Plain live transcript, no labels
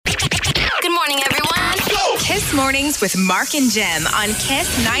Kiss Mornings with Mark and Jem on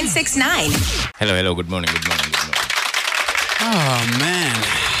Kiss 969. Hello. Good morning. Oh, man.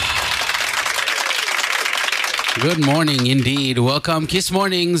 Good morning, indeed. Welcome, Kiss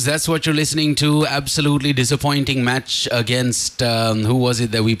Mornings. That's what you're listening to. Absolutely disappointing match against, who was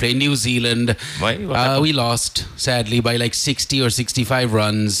it that we played? New Zealand. Why? We lost, sadly, by like 60 or 65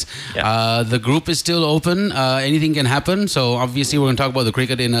 runs. Yeah. The group is still open. Anything can happen. So obviously we're going to talk about the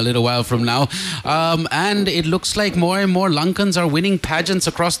cricket in a little while from now. And it looks like more and more Lankans are winning pageants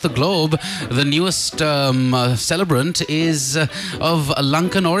across the globe. The newest celebrant is of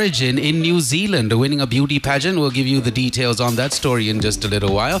Lankan origin in New Zealand, winning a beauty pageant. We'll give you the details on that story in just a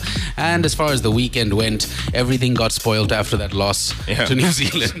little while. And as far as the weekend went, everything got spoiled after that loss to New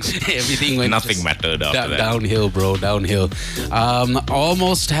Zealand. Everything went Nothing mattered after that. Downhill, bro, downhill.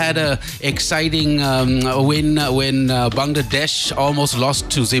 Almost had a exciting win when Bangladesh almost lost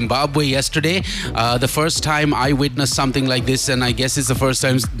to Zimbabwe yesterday. The first time I witnessed something like this, and I guess it's the first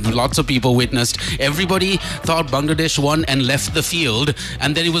time lots of people witnessed. Everybody thought Bangladesh won and left the field,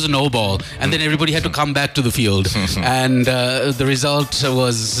 and then it was a no ball, and then everybody had to come back to the field. And the result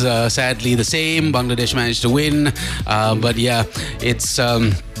was sadly the same. Bangladesh managed to win, but yeah, it's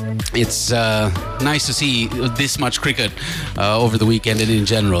nice to see this much cricket over the weekend and in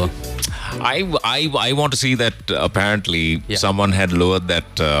general. I want to see that apparently someone had lowered that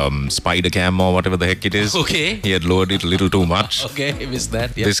spider cam or whatever the heck it is. Okay. He had lowered it a little too much. Okay, I missed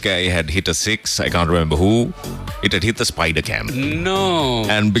that. Yeah. This guy had hit a 6. I can't remember who. It had hit the spider cam. No.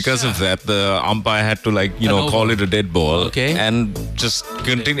 And because of that, the umpire had to call it a dead ball. Okay. And just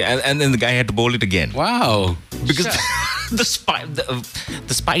continue. And then the guy had to bowl it again. Wow. Because the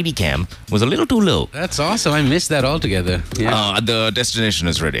spidey cam was a little too low. That's awesome. I missed that altogether. Yeah. The destination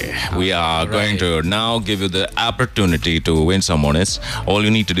is ready. We are going to now give you the opportunity to win some monies. All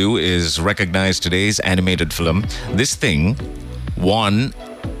you need to do is recognize today's animated film. This thing won.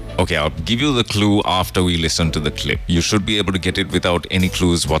 Okay, I'll give you the clue after we listen to the clip. You should be able to get it without any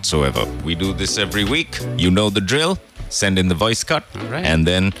clues whatsoever. We do this every week. You know the drill. Send in the voice cut. Right. And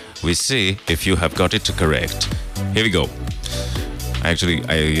then we see if you have got it correct. Here we go. Actually,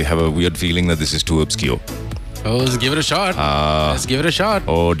 I have a weird feeling that this is too obscure. Oh, let's give it a shot. Let's give it a shot.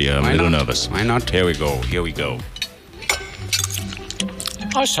 Oh dear, I'm Why a little not? nervous. Why not? Here we go.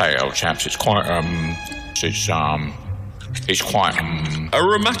 I say, old chaps, it's quite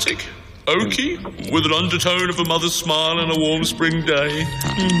aromatic, oaky, with an undertone of a mother's smile on a warm spring day.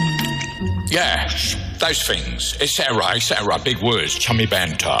 yeah, those things, etc. Big words, chummy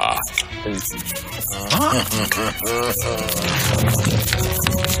banter.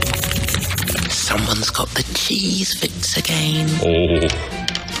 Someone's got the cheese fix again. Oh.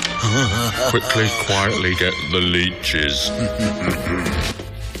 Quietly get the leeches.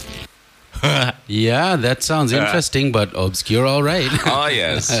 Yeah, that sounds interesting, but obscure, all right. Oh,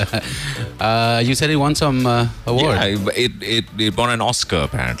 yes. You said it won some award. Yeah, it won an Oscar,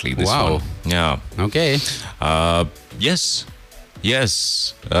 apparently, this Wow. one. Yeah. Okay. Yes.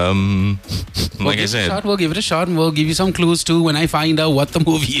 We'll give it a shot, and we'll give you some clues too when I find out what the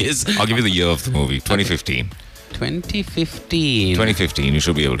movie is. I'll give you the year of the movie, 2015. 2015. 2015, you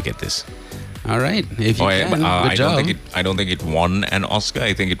should be able to get this. All right. If you can, good I job. don't think it won an Oscar.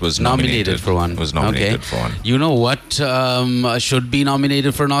 I think it was Nominated for one. It was nominated Okay. for one. You know what should be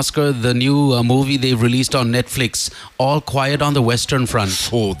nominated for an Oscar? The new movie they've released on Netflix, All Quiet on the Western Front.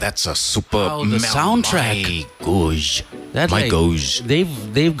 Oh, that's a super... Wow, the soundtrack. My gosh. That, My gosh.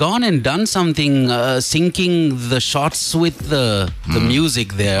 They've gone and done something, syncing the shots with the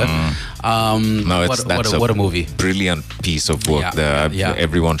music there. No, that's what a movie. Brilliant piece of work Yeah, there. yeah.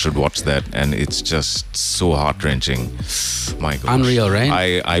 Everyone should watch that, and it's just so heart-wrenching. My gosh. Unreal,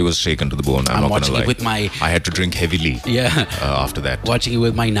 right? I was shaken to the bone. I'm not watching gonna it lie. with my... I had to drink heavily after that. Watching it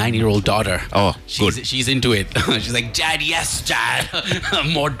with my 9-year-old daughter. Oh, good. She's into it. She's like, Dad, yes, Dad.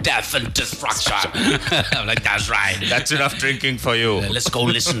 More death and destruction. I'm like, that's right. That's enough drinking for you. Let's go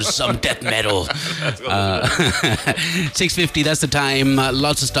listen to some death metal. 6:50, that's the time.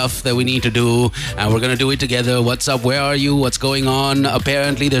 Lots of stuff that we need to do, and we're going to do it together. What's up? Where are you? What's going on?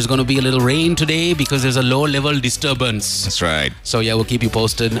 Apparently, there's going to be a little rain today because there's a low-level disturbance. That's right. So, yeah, we'll keep you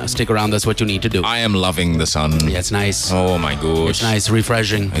posted. Stick around. That's what you need to do. I am loving the sun. Yeah, it's nice. Oh, my gosh. It's nice,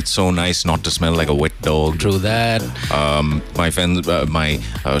 refreshing. It's so nice not to smell like a wet dog. True that. My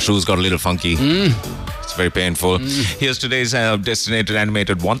shoes got a little funky. It's very painful. Here's today's Destinated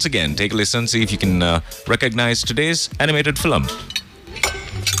Animated once again. Take a listen, see if you can recognize today's animated film.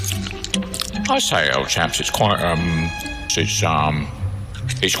 I say, old chaps, it's quite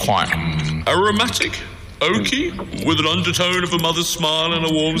Aromatic, oaky, with an undertone of a mother's smile on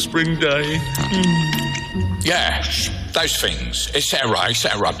a warm spring day. Yeah, those things.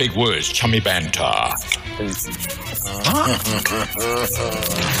 Etc. Big words. Chummy banter.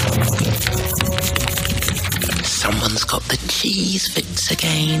 Someone's got the cheese fix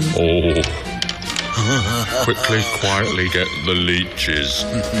again. Oh. Quickly, quietly get the leeches.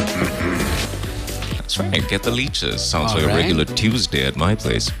 That's right. Get the leeches. Sounds All like right. a regular Tuesday at my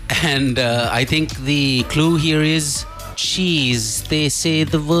place. And I think the clue here is cheese. They say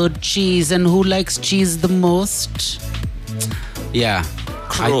the word cheese, and who likes cheese the most? Yeah.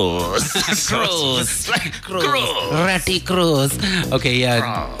 Crows. Cruz. Ratty Cruz. Okay,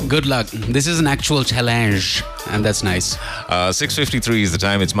 yeah. Good luck. This is an actual challenge, and that's nice. 6:53 is the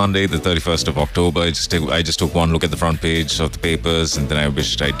time. It's Monday, the 31st of October. I just took one look at the front page of the papers, and then I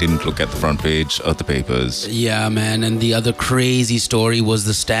wished I didn't look at the front page of the papers. Yeah, man. And the other crazy story was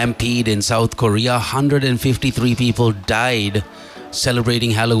the stampede in South Korea. 153 people died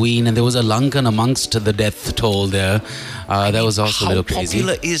celebrating Halloween, and there was a Lankan amongst the death toll there. That was also a little How crazy.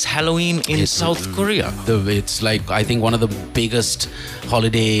 popular is Halloween in South Korea? It's like, I think, one of the biggest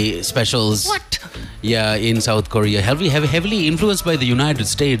holiday specials. What? Yeah, in South Korea. Heavily influenced by the United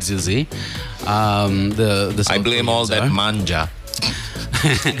States, you see. The I South blame all Koreans that are. manja.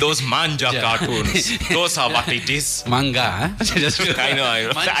 Those manja cartoons. Those are what it is. Manga, huh? I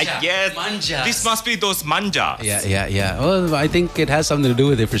know. Manja. Yes. Manjas. This must be those manjas. Yeah. Well, I think it has something to do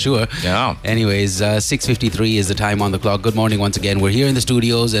with it for sure. Yeah. Anyways, 6:53 is the time on the clock. Good morning once again. We're here in the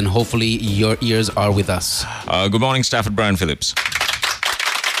studios, and hopefully your ears are with us. Good morning, Stafford Brian Phillips.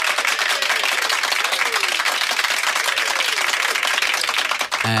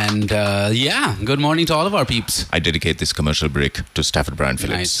 And yeah, good morning to all of our peeps. I dedicate this commercial break to Stafford Brian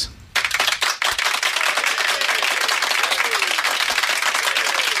Phillips. Nice.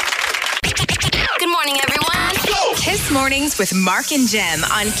 Good morning, everyone. Kiss Mornings with Mark and Jem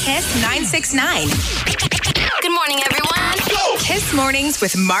on Kiss 969. Good morning, everyone. Kiss Mornings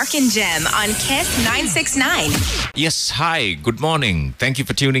with Mark and Jem on Kiss 969. Yes, hi, good morning. Thank you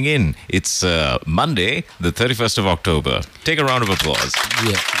for tuning in. It's Monday, the 31st of October. Take a round of applause.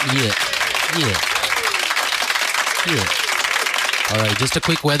 Yeah. All right, just a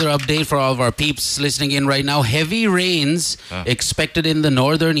quick weather update for all of our peeps listening in right now. Heavy rains expected in the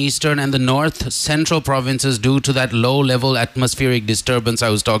northern, eastern, and the north central provinces due to that low-level atmospheric disturbance I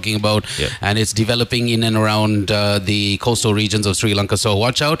was talking about. Yeah. And it's developing in and around the coastal regions of Sri Lanka. So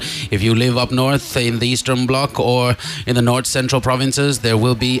watch out. If you live up north in the eastern bloc or in the north central provinces, there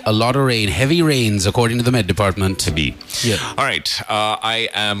will be a lot of rain. Heavy rains, according to the Met Department. B. Yeah. All right. I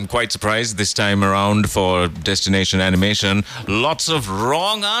am quite surprised this time around for Destination Animation. Lots of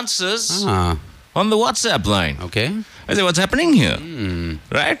wrong answers on the WhatsApp line. Okay. I say, what's happening here?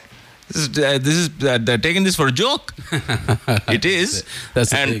 Right? They're taking this for a joke. It is.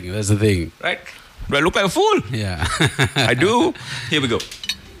 That's the And- thing. That's the thing. Right? Do I look like a fool? Yeah. I do. Here we go.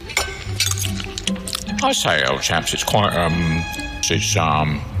 I say, old chaps, it's quite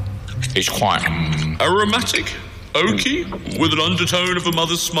Aromatic, oaky, with an undertone of a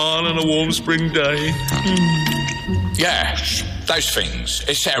mother's smile and a warm spring day. yeah, those things.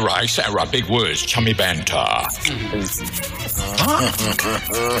 Etc. Big words. Chummy banter.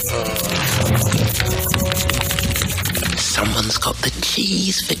 Someone's got the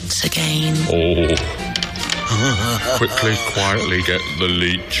cheese fix again. Oh. Quickly, quietly get the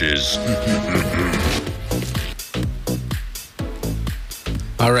leeches.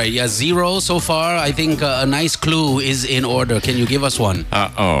 All right. Yeah, 0 so far. I think a nice clue is in order. Can you give us one?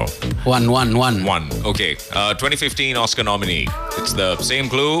 One. One. Okay. 2015 Oscar nominee. It's the same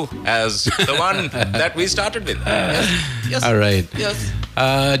clue as the one that we started with. Yes. All right. Yes.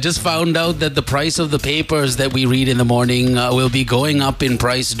 Just found out that the price of the papers that we read in the morning will be going up in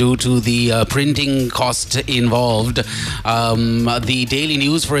price due to the printing cost involved. The Daily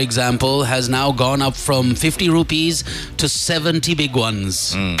News, for example, has now gone up from 50 rupees to 70 big ones.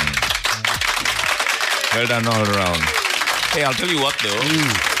 Well done all around. Hey, I'll tell you what though.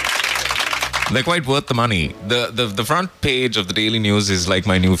 They're quite worth the money. The front page of the Daily News is like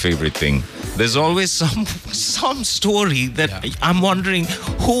my new favorite thing. There's always some story that I'm wondering,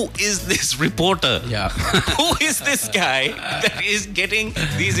 who is this reporter? Yeah. Who is this guy that is getting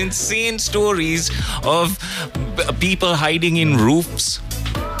these insane stories of people hiding in roofs?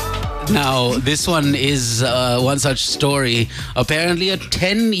 Now, this one is one such story. Apparently, a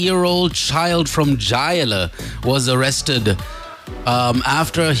 10-year-old child from Jayala was arrested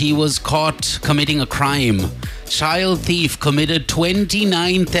after he was caught committing a crime. Child thief committed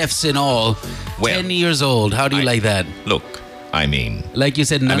 29 thefts in all. Well, 10 years old. How do you like that? Look, I mean, Like you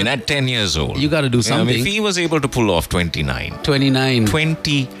said, at 10 years old, You gotta do I mean, something. if he was able to pull off 29, 29.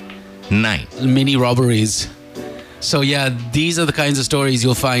 29 9. Mini robberies. So yeah, these are the kinds of stories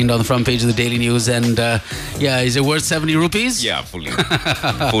you'll find on the front page of the Daily News. And is it worth 70 rupees? Yeah, fully.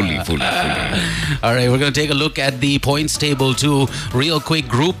 fully. All right, we're going to take a look at the points table too. Real quick,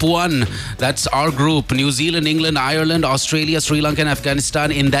 Group 1. That's our group. New Zealand, England, Ireland, Australia, Sri Lanka and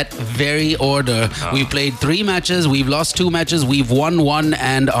Afghanistan in that very order. We've played 3 matches. We've lost 2 matches. We've won 1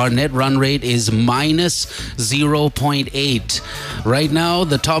 and our net run rate is minus 0.8. Right now,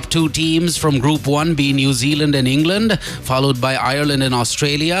 the top 2 teams from Group 1 being New Zealand and England, followed by Ireland and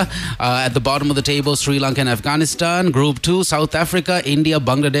Australia. At the bottom of the table, Sri Lanka and Afghanistan. Group 2, South Africa, India,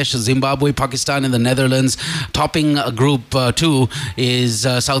 Bangladesh, Zimbabwe, Pakistan and the Netherlands. Topping Group 2 is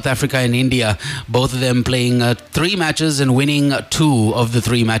South Africa and India. Both of them playing 3 matches and winning 2 of the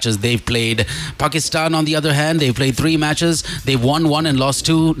 3 matches they've played. Pakistan, on the other hand, they've played 3 matches. They've won 1 and lost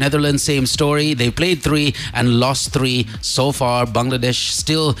 2. Netherlands, same story. They've played 3 and lost 3 so far. Bangladesh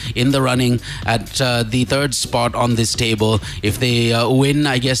still in the running at the 3rd spot on this table. If they win,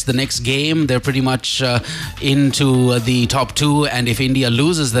 I guess, the next game, they're pretty much into the top 2. And if India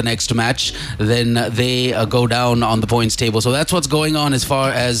loses the next match, then they go down on the points table. So that's what's going on as far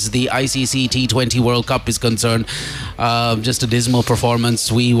as the ICC T20 World Cup is concerned. Just a dismal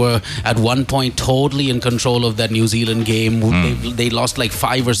performance. We were at one point totally in control of that New Zealand game. They lost like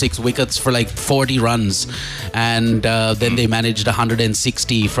 5 or 6 wickets for like 40 runs. And then they managed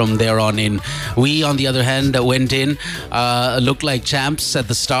 160 from there on in. We, on the other hand, went in, looked like champs at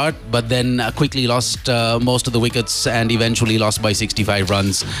the start, but then quickly lost most of the wickets and eventually lost by 65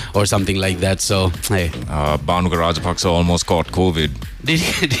 runs or something like that. So, hey. Bhanuka Rajapaksa almost caught COVID. Did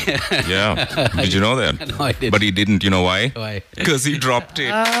he? Yeah. Did you know that? No, I didn't. But he didn't. You know why? Why? Because he dropped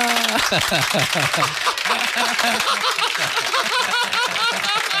it.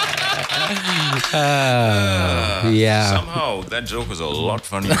 Yeah. Somehow that joke was a lot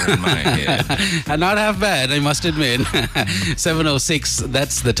funnier in my head. Not half bad, I must admit. 7:06,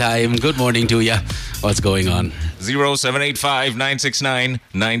 that's the time. Good morning to you. What's going on? 0785 969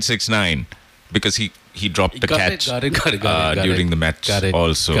 969. Because he dropped the catch during the match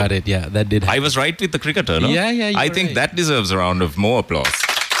also. Got it, yeah. That did happen. I was right with the cricketer, no? Yeah, I think that deserves a round of more applause.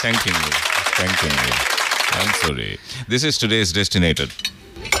 Thanking you. I'm sorry. This is today's Destinated.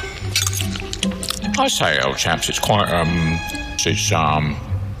 I say, old chaps, it's quite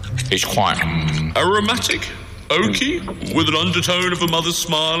Aromatic, oaky, with an undertone of a mother's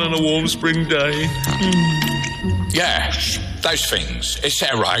smile and a warm spring day. yeah, those things,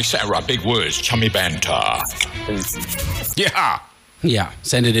 etc. Big words, chummy banter. Yeah,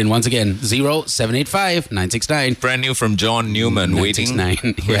 send it in once again. 0785 969. Brand new from John Newman, waiting.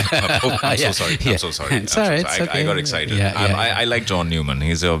 969. Yeah. I'm so sorry. I'm so sorry. It's all right. It's okay. I got excited. Yeah. I like John Newman.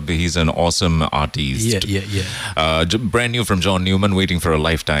 He's an awesome artist. Yeah. Brand new from John Newman, waiting for a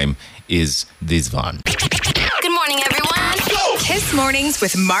lifetime, is this one. Good morning, everyone. Kiss Mornings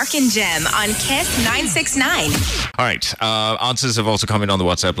with Mark and Jem on Kiss 969. All right. Answers have also come in on the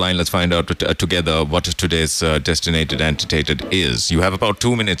WhatsApp line. Let's find out together what today's Destinated Antitated is. You have about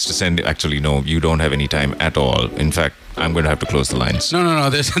 2 minutes to send. Actually, no, you don't have any time at all. In fact, I'm going to have to close the lines. No.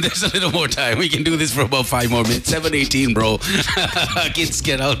 There's a little more time. We can do this for about 5 more minutes. 7:18, bro. Kids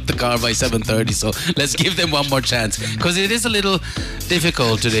get out the car by 7:30. So let's give them one more chance. Because it is a little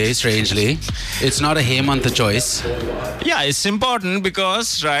difficult today, strangely. It's not a Hemantha choice. Yeah, it's important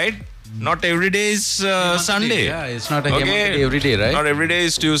because, right, not every day is Sunday. Yeah, it's not a Hemantha day every day, right? Not every day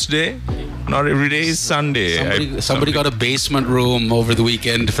is Tuesday. Not every day is Sunday. Somebody got a basement room over the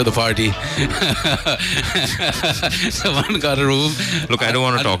weekend for the party. Someone got a room. Look, I don't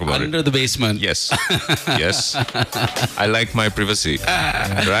want to talk about it. Under the basement. Yes. I like my privacy.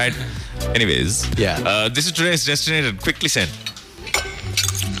 Right? Anyways. Yeah. This is today's Destinated. Quickly send.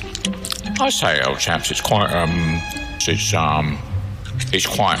 I say, old chaps, it's quite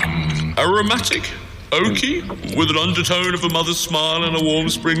Aromatic, oaky, with an undertone of a mother's smile and a warm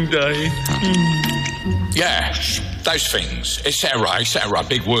spring day. yeah, those things, etc.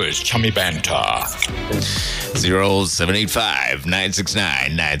 Big words, chummy banter. 0785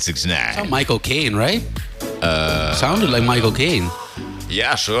 969 969. Michael Caine, right? Sounded like Michael Caine.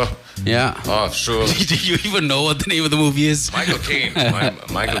 Yeah, sure. Yeah. Oh, sure. Do you even know what the name of the movie is? Michael Caine.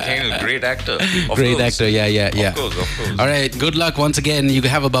 Michael Caine is a great actor. Great actor, yeah. Of course. All right, good luck once again. You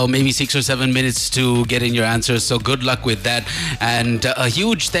have about maybe 6 or 7 minutes to get in your answers, so good luck with that. And a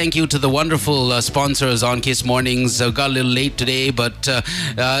huge thank you to the wonderful sponsors on Kiss Mornings. Got a little late today, but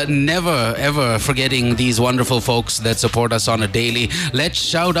never, ever forgetting these wonderful folks that support us on a daily. Let's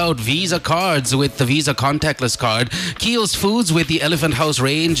shout out Visa Cards with the Visa Contactless Card, Keel's Foods with the Elephant House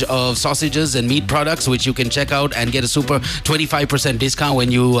range of of sausages and meat products, which you can check out and get a super 25% discount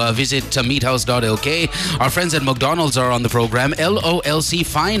when you visit meathouse.lk. Our friends at McDonald's are on the program. LOLC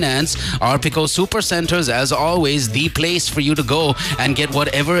Finance, Arpico Super Centers, as always, the place for you to go and get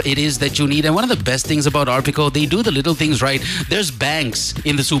whatever it is that you need. And one of the best things about Arpico, they do the little things right. There's banks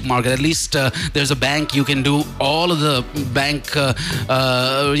in the supermarket. At least there's a bank. You can do all of the bank,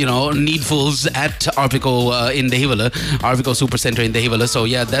 needfuls at Arpico in Dehivala, Arpico Super Center in Dehivala. So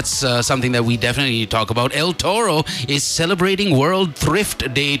yeah, that's something that we definitely need to talk about. El Toro is celebrating World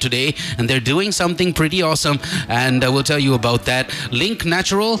Thrift Day today, and they're doing something pretty awesome, and we'll tell you about that. Link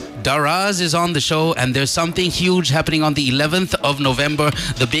Natural, Daraz is on the show, and there's something huge happening on the 11th of November.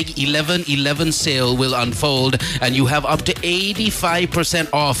 The big 11/11 sale will unfold, and you have up to 85%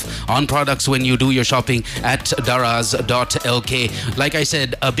 off on products when you do your shopping at daraz.lk. Like I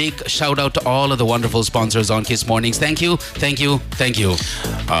said, a big shout out to all of the wonderful sponsors on Kiss Mornings. Thank you, thank you, thank you.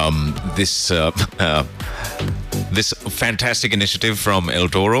 This fantastic initiative from El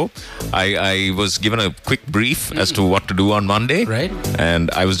Toro. I was given a quick brief as to what to do on Monday. Right. And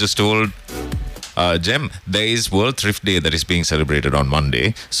I was just told, Jem, there is World Thrift Day that is being celebrated on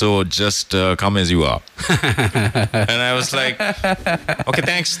Monday. So just come as you are. And I was like, okay,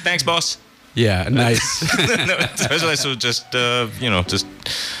 thanks, boss. Yeah, nice. So just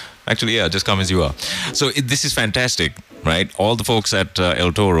come as you are. So this is fantastic, right? All the folks at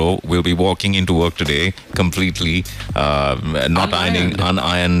El Toro will be walking into work today completely not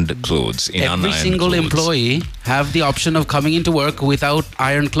unironed clothes. Every single employee have the option of coming into work without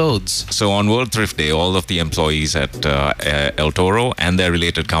ironed clothes. So on World Thrift Day, all of the employees at El Toro and their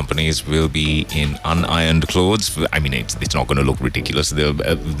related companies will be in unironed clothes. I mean, it's not going to look ridiculous.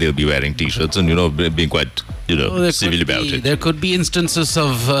 They'll be wearing t-shirts and being quite civil about it. There could be instances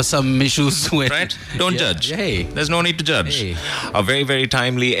of some issues with. Right? Don't judge. Hey. There's no need to judge. Hey. A very, very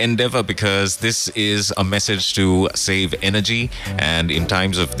timely endeavor, because this is a message to save energy, and in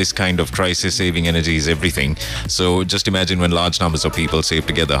times of this kind of crisis, saving energy is everything. So just imagine when large numbers of people save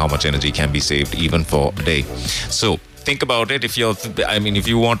together, how much energy can be saved even for a day. So think about it. If you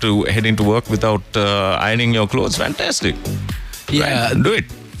want to head into work without ironing your clothes, fantastic. Yeah, right? Do it.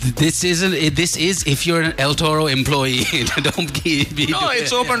 This is if you're an El Toro employee. Don't be. No,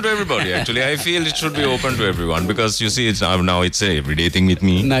 it's open to everybody. Actually, I feel it should be open to everyone, because you see, it's now it's a everyday thing with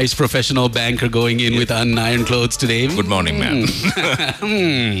me. Nice professional banker going in with unironed clothes today. Good morning, ma'am.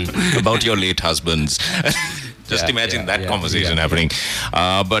 About your late husbands. Just imagine that conversation happening.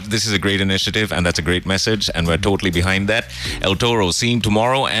 But this is a great initiative, and that's a great message, and we're totally behind that. El Toro, seeing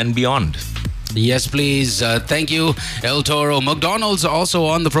tomorrow and beyond. Yes, please. Thank you, El Toro. McDonald's also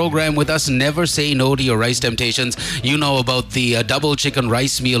on the program with us. Never say no to your rice temptations. You know about the double chicken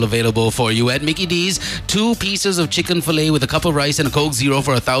rice meal available for you at Mickey D's. 2 pieces of chicken fillet with a cup of rice and a Coke Zero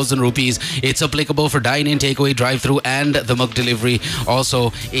for 1,000 rupees. It's applicable for dine-in, takeaway, drive-through, and the Mug delivery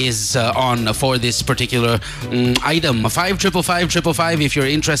also is on for this particular item. 555-555. If you're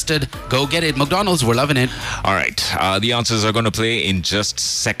interested, go get it. McDonald's, we're loving it. All right. The answers are going to play in just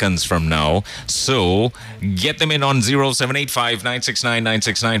seconds from now. So get them in on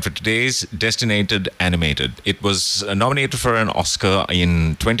 0785-969-969 for today's Destinated Animated. It was nominated for an Oscar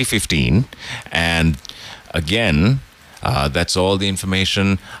in 2015. And again, that's all the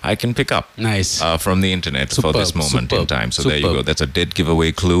information I can pick up. Nice. From the internet for this moment in time. So there you go. That's a dead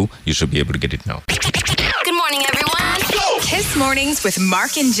giveaway clue. You should be able to get it now. Good morning, everyone. Kiss Mornings with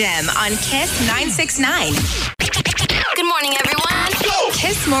Mark and Jem on Kiss 969. Good morning, everyone.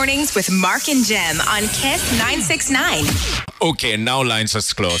 Kiss Mornings with Mark and Jem on Kiss 969. Okay, now lines are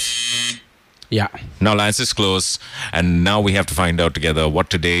closed. Yeah. Now lines is closed, and now we have to find out together what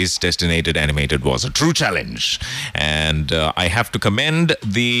today's Destinated Animated was. A true challenge. And I have to commend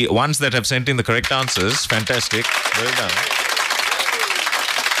the ones that have sent in the correct answers. Fantastic. Well done.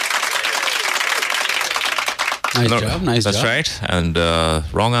 Nice job. That's right. And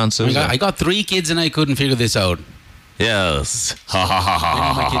wrong answers. I got 3 kids and I couldn't figure this out. Yes.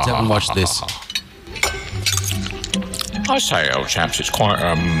 My kids haven't watched this. I say, old chaps, it's quite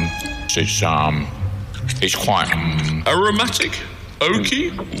Aromatic,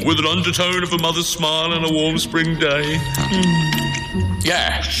 oaky, with an undertone of a mother's smile and a warm spring day.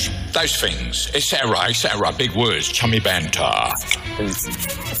 yeah, those things, etc. Big words, chummy banter.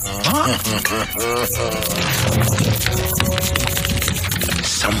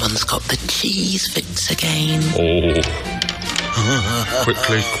 Someone's got the cheese fix again. Oh.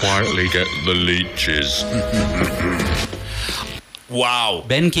 Quickly, quietly get the leeches. Wow.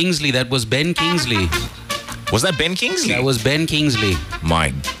 Ben Kingsley, that was Ben Kingsley. Was that Ben Kingsley? That was Ben Kingsley.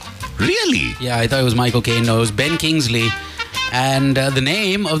 My, really? Yeah, I thought it was Michael Caine. No, it was Ben Kingsley. And the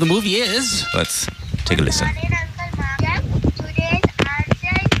name of the movie is... Let's take a listen. Today's answer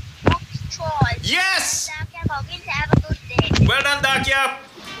is box troll. Yes! Dakia Hawkins, have a good day. Well done, Dakia.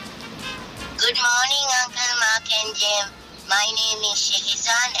 Good morning, Uncle Mark and Jim. My name is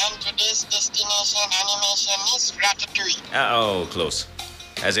Shehizan and today's destination animation is Ratatouille. Oh, close.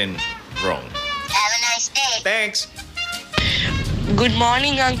 As in, wrong. Have a nice day. Thanks. Good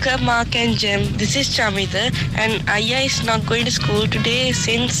morning, Uncle Mark and Jim. This is Chamita, and Aya is not going to school today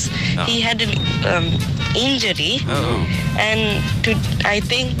since he had an injury. Oh. And I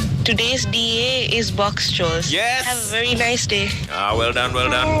think today's DA is box chores. Yes. Have a very nice day. Well done, well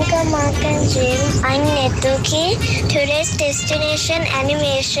done. Uncle Mark and Jim, I'm Netuki. Today's destination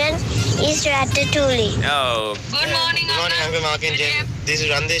animation is Ratatouille. Oh. Good morning, Uncle Mark and Jim. This is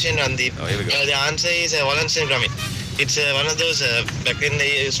Randesh and Randeep. Oh, here we go. The answer is Wallace and Gromit. It's one of those back then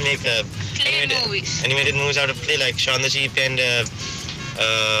they used to make animated movies out of clay, like Shaun the Sheep and that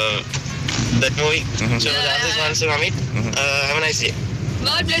movie. Mm-hmm. So the answer is Wallace and Gromit. Have a nice day.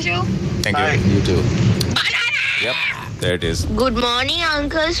 God bless you. Thank you. You too. Yep. There it is. Good morning,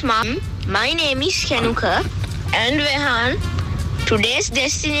 Uncle's mom. My name is Kenuka and Vehan. Today's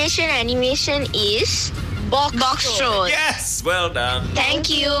destination animation is Box Troll. Yes. Well done. Thank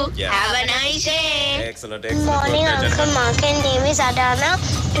you. Yeah. Have a nice day. Excellent, Good excellent. morning, Well done. Uncle Mark and name is Adana.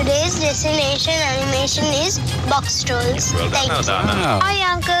 Today's destination animation is Box Trolls. Well done, Thank you. Adana. Wow.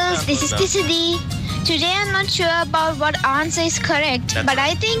 Hi uncles, this is Kisadi. Today I'm not sure about what answer is correct, That's but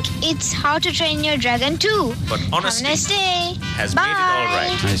I think it's How to Train Your Dragon 2. But Have a honestly, nice day. has Bye. made it all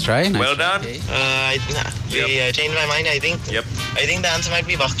right. Nice try. Nice Well try. done. Okay. I changed my mind, I think. Yep. I think the answer might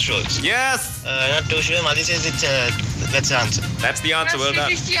be box trolls. Yes. Not too sure. Mali says it's that's the answer. That's the answer. Well done.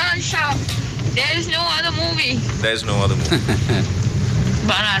 There is no other movie. There's no other movie.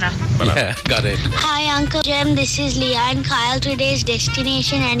 Banana. Yeah, got it. Hi, Uncle Jem. This is Leah and Kyle. Today's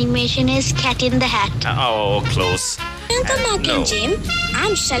destination animation is Cat in the Hat. Oh, close. Uncle Mark No. and Jim,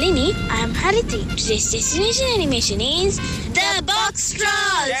 I'm Shalini. I'm Hariti. Today's destination animation is The Box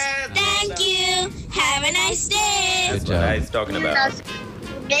Trolls. Yes. Thank you. Have a nice day. Good That's what I job. was talking about.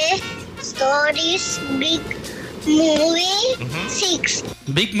 Today, stories Big Movie 6.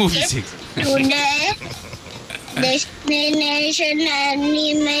 Big movie 6. Today, destination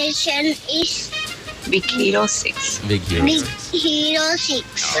animation is Big Hero 6. Big hero. Big Hero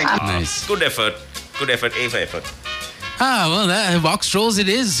 6. Nice. Good effort. Good effort. A for effort. Well, that Box Trolls it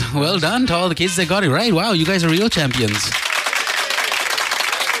is. Well done to all the kids that got it right. Wow, you guys are real champions.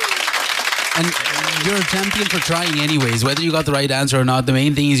 And you're a champion for trying anyways, whether you got the right answer or not. The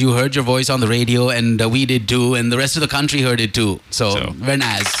main thing is you heard your voice on the radio, and we did too, and the rest of the country heard it too. So, very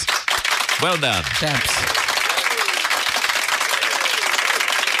nice. Well done. Champs.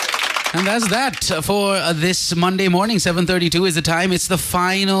 And that's that for this Monday morning. 7:32 is the time. It's the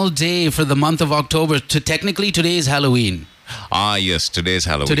final day for the month of October. Technically, today is Halloween. Yes, today's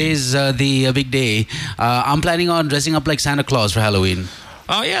Halloween. Today's the big day. I'm planning on dressing up like Santa Claus for Halloween.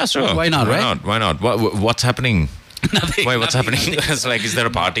 Oh, yeah, sure. Why not, right? Why not? What's happening? Nothing. Wait, what's nothing. happening? It's like, is there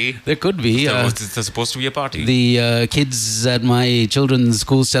a party? There could be. Is there supposed to be a party? The kids at my children's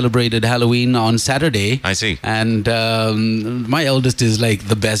school celebrated Halloween on Saturday. I see. And my eldest is like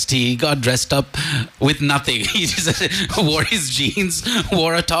the best. He got dressed up with nothing. He just wore his jeans,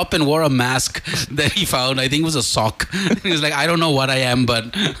 wore a top, and wore a mask that he found. I think it was a sock. He was like, I don't know what I am, but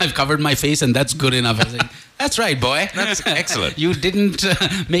I've covered my face, and that's good enough. I was like, that's right, boy. That's excellent. You didn't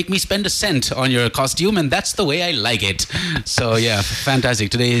make me spend a cent on your costume, and that's the way I like it. So, yeah,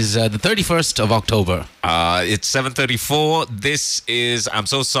 fantastic. Today is the 31st of October. It's 7:34. This is, I'm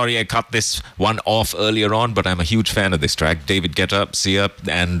so sorry I cut this one off earlier on, but I'm a huge fan of this track. David Guetta, Sia,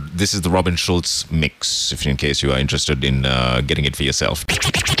 and this is the Robin Schulz mix, if in case you are interested in getting it for yourself.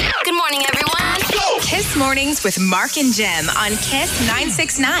 Good morning, everyone. Kiss Mornings with Mark and Jem on Kiss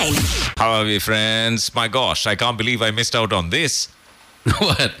 969. How are we, friends? My gosh, I can't believe I missed out on this.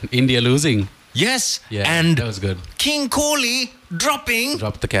 What? India losing? Yes, Yeah, and that was good. King Kohli dropping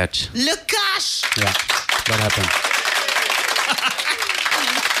Drop the catch. Lukash. Yeah, that happened.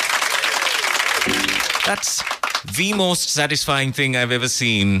 That's the most satisfying thing I've ever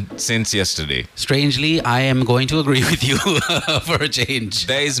seen since yesterday. Strangely, I am going to agree with you for a change.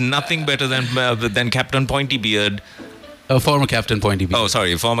 There is nothing better than Captain Pointy Beard. Former Captain Pointy Beard. Oh,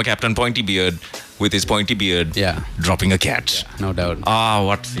 sorry, former Captain Pointy Beard with his pointy beard. Yeah. Dropping a catch. No doubt. Ah,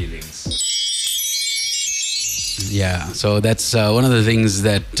 what feelings. Yeah, so that's one of the things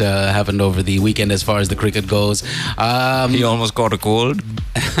that happened over the weekend as far as the cricket goes. He almost got a cold.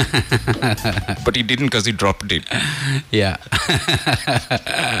 But he didn't because he dropped it. Yeah.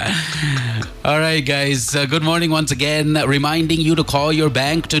 All right, guys. Good morning once again. Reminding you to call your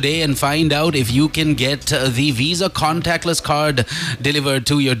bank today and find out if you can get the Visa contactless card delivered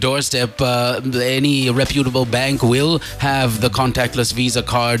to your doorstep. Any reputable bank will have the contactless Visa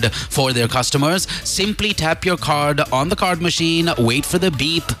card for their customers. Simply tap your card on the card machine, wait for the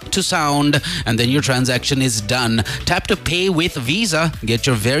beep to sound, and then your transaction is done. Tap to pay with Visa. Get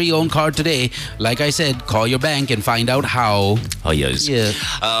your very own card today. Like I said, call your bank and find out how. Oh, yes. Yeah.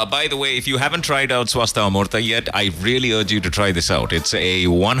 By the way, if you haven't tried out Swastha Amurtha yet, I really urge you to try this out. It's a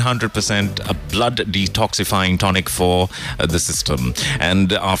 100% blood detoxifying tonic for the system.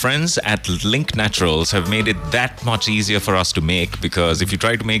 And our friends at Link Naturals have made it that much easier for us to make, because if you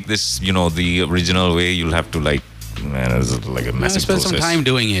try to make this, the original way, you'll have to it's like a massive spend process. some time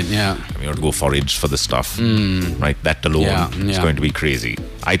doing it, yeah. You have to go forage for the stuff, right? That alone is going to be crazy.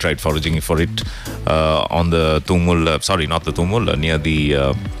 I tried foraging for it on the Tumul, sorry, not the Tumul, near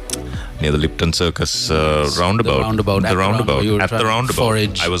the Lipton Circus roundabout. The roundabout. At the roundabout.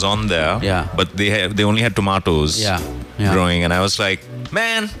 Forage. I was on there, but they only had tomatoes growing, and I was like,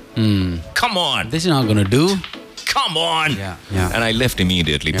 man, come on. This is not going to do. Come on. Yeah. And I left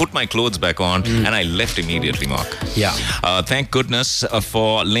immediately. Put my clothes back on and I left immediately, Mark. Yeah. Thank goodness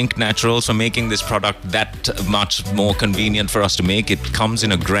for Link Naturals for making this product that much more convenient for us to make. It comes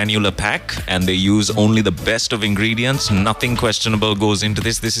in a granular pack and they use only the best of ingredients. Nothing questionable goes into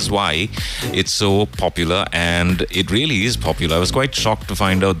this. This is why it's so popular, and it really is popular. I was quite shocked to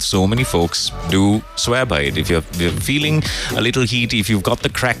find out so many folks do swear by it. If you're feeling a little heaty, if you've got the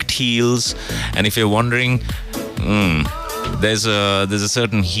cracked heels, and if you're wondering, there's a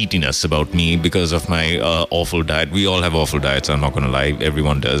certain heatiness about me because of my awful diet. We all have awful diets, I'm not going to lie.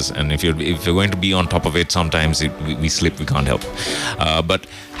 Everyone does. And if you're going to be on top of it, sometimes we slip, we can't help. But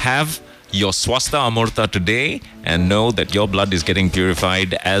have your Swastha Amurtha today and know that your blood is getting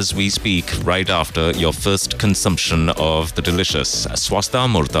purified as we speak, right after your first consumption of the delicious Swastha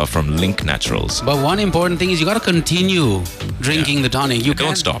Amurtha from Link Naturals. But one important thing is you got to continue drinking the tonic. You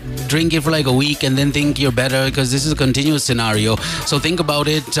don't stop. Drink it for like a week and then think you're better, because this is a continuous scenario. So think about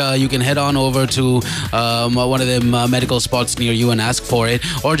it. You can head on over to one of them medical spots near you and ask for it,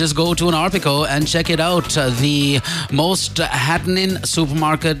 or just go to an Arpico and check it out. The most happening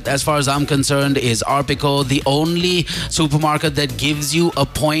supermarket, as far as I'm concerned, is Arpico, the only supermarket that gives you a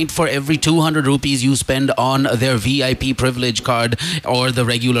point for every 200 rupees you spend on their VIP privilege card or the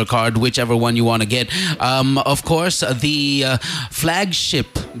regular card, whichever one you want to get. Of course, the flagship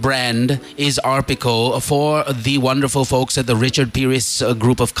brand is Arpico for the wonderful folks at the Richard Pierce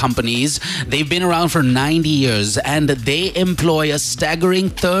group of companies. They've been around for 90 years and they employ a staggering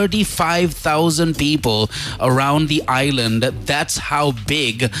 35,000 people around the island. That's how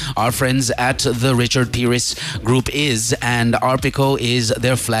big our friends at the Richard Pierce group is, and Arpico is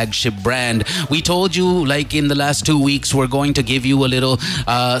their flagship brand. We told you, like in the last 2 weeks, we're going to give you a little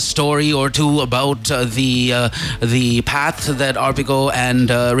story or two about the path that Arpico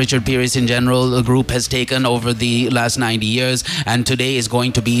and Richard Pierce in general group has taken over the last 90 years, and today is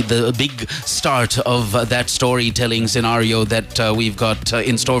going to be the big start of that storytelling scenario that we've got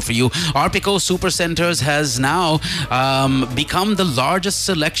in store for you. Arpico Supercenters has now become the largest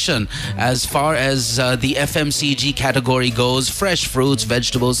selection as far as the FMCG category goes. Fresh fruits,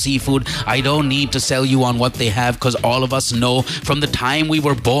 vegetables, seafood. I don't need to sell you on what they have, because all of us know from the time we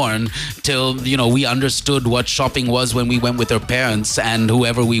were born till we understood what shopping was when we went with our parents, and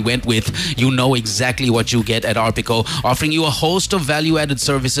whoever we went with, you know exactly what you get at Arpico, offering you a host of value-added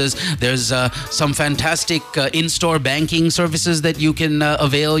services. There's some fantastic in-store banking services that you can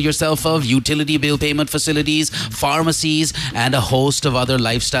avail yourself of, utility bill payment facilities, pharmacies, and a host of other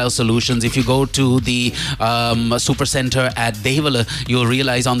lifestyle solutions. If you go to the Supercenter at Devala, you'll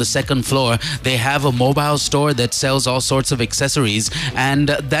realize on the second floor they have a mobile store that sells all sorts of accessories, and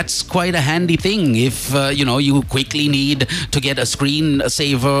that's quite a handy thing if you quickly need to get a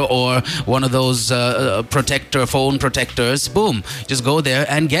screensaver or one of those phone protectors. Boom, just go there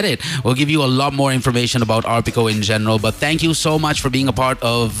and get it. We'll give you a lot more information about Arpico in general, but thank you so much for being a part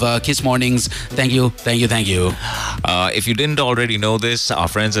of Kiss Mornings. Thank you. If you didn't already know this, our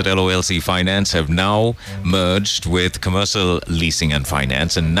friends at LOLC Finance have now merged with Commercial Leasing and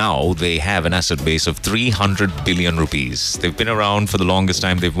Finance, and now they have an asset base of 300 billion rupees. They've been around for the longest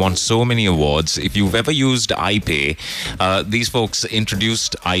time. They've won so many awards. If you've ever used iPay, these folks introduced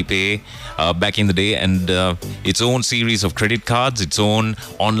introduced iPay back in the day, and its own series of credit cards, its own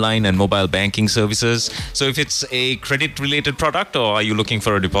online and mobile banking services. So if it's a credit-related product, or are you looking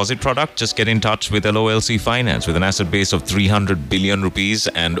for a deposit product, just get in touch with LOLC Finance. With an asset base of 300 billion rupees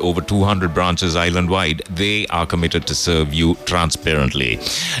and over 200 branches island-wide, they are committed to serve you transparently.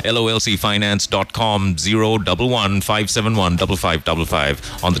 LOLCfinance.com 011 571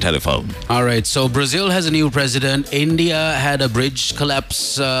 5555 on the telephone. All right, so Brazil has a new president. India had a bridge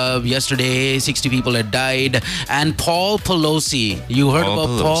collapse yesterday. 60 people had died. And Paul Pelosi. You heard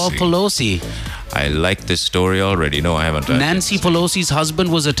about Paul Pelosi? I like this story already. No, I haven't. Nancy Pelosi's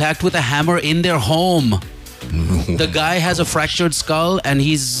husband was attacked with a hammer in their home. The guy has a fractured skull and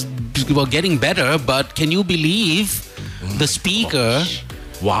he's getting better, but can you believe the speaker?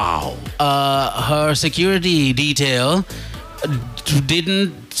 Wow. Her security detail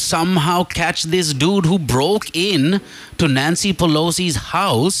didn't somehow catch this dude who broke in to Nancy Pelosi's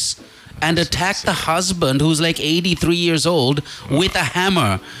house and attacked the husband, who's like 83 years old, with a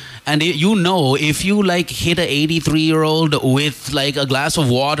hammer. And if you like hit a 83-year-old with like a glass of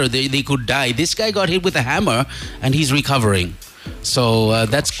water, they could die. This guy got hit with a hammer and he's recovering. So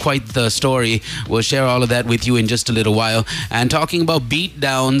that's quite the story. We'll share all of that with you in just a little while. And talking about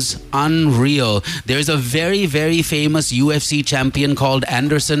beatdowns, unreal. There's a very, very famous UFC champion called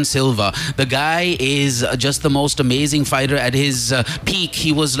Anderson Silva. The guy is just the most amazing fighter. At his peak,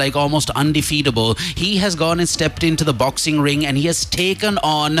 he was like almost undefeatable. He has gone and stepped into the boxing ring and he has taken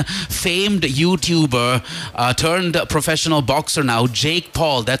on famed YouTuber turned professional boxer now, Jake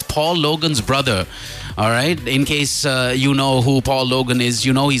Paul. That's Paul Logan's brother. All right, in case you know who Paul Logan is,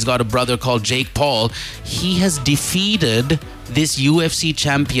 you know he's got a brother called Jake Paul. He has defeated this UFC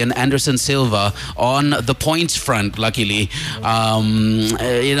champion, Anderson Silva, on the points front, luckily,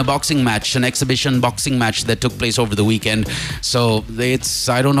 in a boxing match, an exhibition boxing match that took place over the weekend. So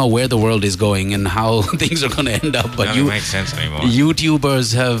I don't know where the world is going and how things are going to end up. But doesn't make sense anymore.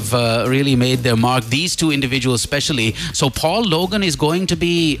 YouTubers have really made their mark. These two individuals especially. So Paul Logan is going to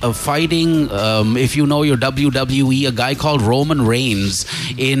be fighting, if you know your WWE, a guy called Roman Reigns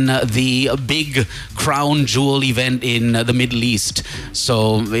in the big crown jewel event in the Middle East.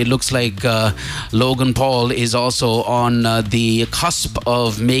 So it looks like Logan Paul is also on the cusp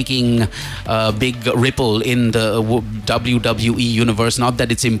of making a big ripple in the WWE universe. Not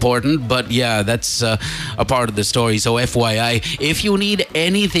that it's important, but yeah, that's a part of the story. So FYI, if you need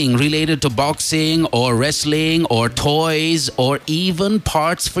anything related to boxing or wrestling or toys or even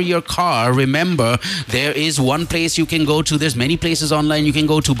parts for your car, remember, there is one place you can go to. There's many places online you can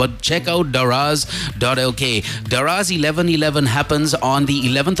go to, but check out Daraz.lk. Daraz 1111 happens on the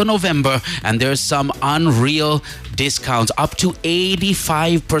 11th of November, and there's some unreal discounts, up to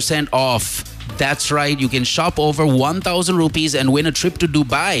 85% off. That's right, you can shop over 1,000 rupees and win a trip to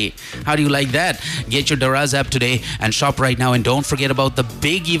Dubai. How do you like that? Get your Daraz app today and shop right now. And don't forget about the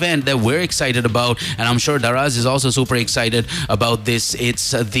big event that we're excited about. And I'm sure Daraz is also super excited about this.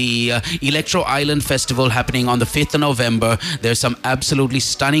 It's the Electro Island Festival happening on the 5th of November. There's some absolutely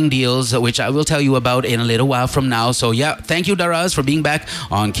stunning deals, which I will tell you about in a little while from now. So yeah, thank you, Daraz, for being back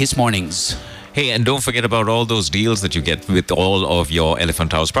on Kiss Mornings. Hey, and don't forget about all those deals that you get with all of your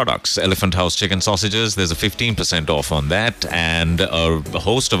Elephant House products. Elephant House chicken sausages, there's a 15% off on that, and a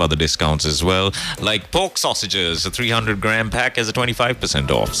host of other discounts as well. Like pork sausages, a 300-gram pack has a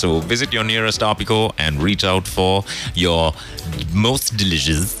 25% off. So visit your nearest Apico and reach out for your most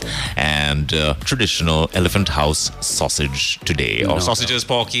delicious and traditional Elephant House sausage today. Or sausages,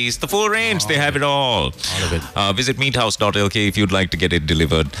 porkies, the full range, they have it all. All of it. Visit meathouse.lk if you'd like to get it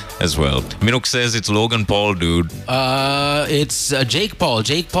delivered as well. Minuk says it's Logan Paul, dude. It's Jake Paul.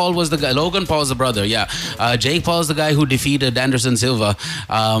 Jake Paul was the guy. Logan Paul's the brother, yeah. Jake Paul's the guy who defeated Anderson Silva.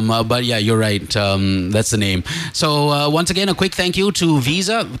 But yeah, you're right. That's the name. So once again, a quick thank you to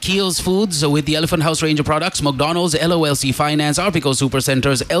Visa, Keel's Foods with the Elephant House range of products, McDonald's, LOLC Finance, Arpico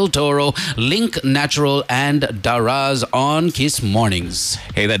Supercenters, El Toro, Link Natural, and Daraz on Kiss Mornings.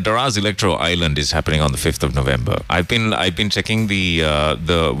 Hey, that Daraz Electro Island is happening on the 5th of November. I've been checking the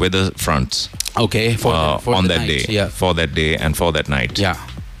weather fronts. Okay, for on that night. day, yeah, for that day and for that night. Yeah,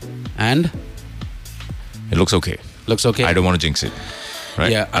 and it looks okay. Looks okay. I don't want to jinx it.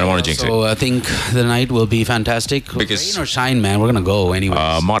 Right? Yeah, I don't want to jinx it. So I think the night will be fantastic. Because rain or shine, man, we're gonna go anyway.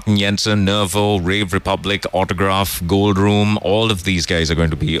 Martin Jensen, Nervo, Rave Republic, Autograph, Gold Room, all of these guys are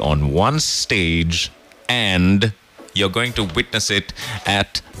going to be on one stage and you're going to witness it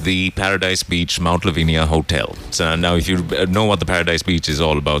at the Paradise Beach Mount Lavinia Hotel. So now if you know what the Paradise Beach is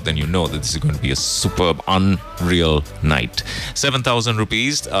all about, then you know that this is going to be a superb, unreal night. 7,000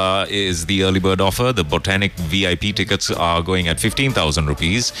 rupees is the early bird offer. The Botanic VIP tickets are going at 15,000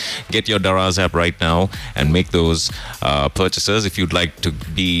 rupees. Get your Daraz app right now and make those purchases. If you'd like to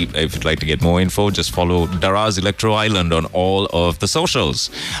get more info, just follow Daraz Electro Island on all of the socials.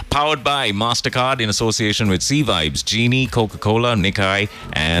 Powered by MasterCard in association with Sea Vibes, Genie, Coca-Cola, Nikkei,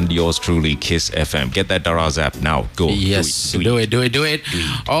 and yours truly, Kiss FM. Get that Daraz app now. Go. Yes, do it.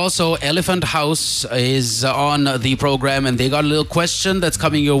 Also, Elephant House is on the program, and they got a little question that's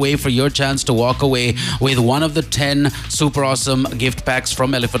coming your way for your chance to walk away with one of the 10 super awesome gift packs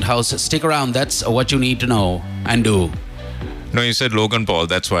from Elephant House. Stick around. That's what you need to know and do. No, you said Logan Paul.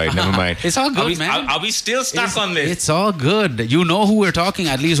 That's why. Never mind. It's all good, man. Are we still stuck on this? It's all good. You know who we're talking,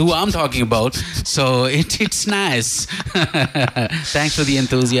 at least who I'm talking about. So it's nice. Thanks for the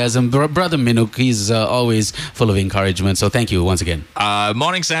enthusiasm. Brother Minuk, he's always full of encouragement. So thank you once again.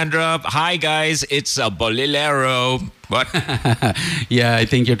 Morning, Sandra. Hi, guys. It's a Bolilero. What? Yeah, I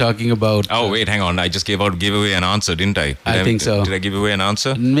think you're talking about... Oh, wait, hang on. I just gave away an answer, didn't I? I think so. Did I give away an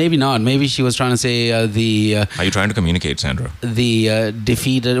answer? Maybe not. Maybe she was trying to say the... Are you trying to communicate, Sandra? The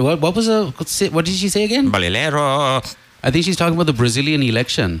defeated... What did she say again? Bolilero. I think she's talking about the Brazilian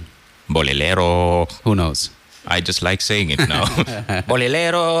election. Bolilero. Who knows? I just like saying it now.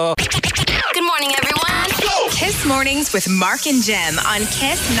 Bolilero. Good morning, everyone. Kiss Mornings with Mark and Jem on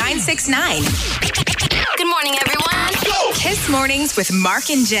Kiss 96.9. Good morning, everyone. Kiss Mornings with Mark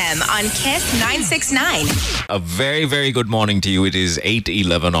and Jem on Kiss 96.9. A very, very good morning to you. It is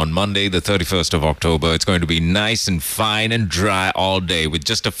 8:11 on Monday, the 31st of October. It's going to be nice and fine and dry all day with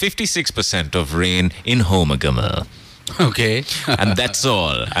just a 56% of rain in Homagama. Okay. And that's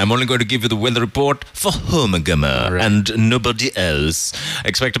all. I'm only going to give you the weather report for Homagama and nobody else.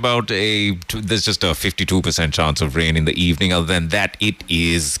 Expect there's just a 52% chance of rain in the evening. Other than that, it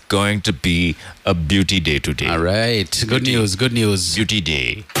is going to be a beauty day today. All right. Good news. Beauty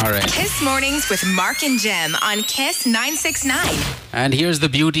day. All right. Kiss Mornings with Mark and Jem on Kiss 96.9. And here's the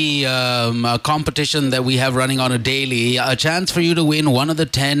beauty competition that we have running on a daily. A chance for you to win one of the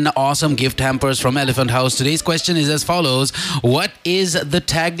 10 awesome gift hampers from Elephant House. Today's question is as follows. What is the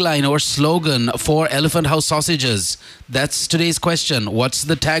tagline or slogan for Elephant House sausages? That's today's question. What's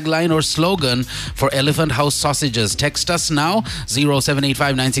the tagline or slogan for Elephant House sausages? Text us now,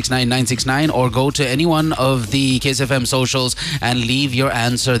 0785-969-969, or go to any one of the Kiss FM socials and leave your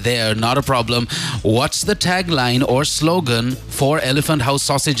answer there. Not a problem. What's the tagline or slogan for Elephant House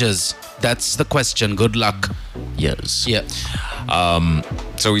sausages? That's the question. Good luck. Yes. Yeah.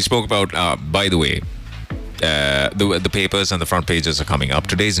 So we spoke about, by the way, the papers and the front pages are coming up.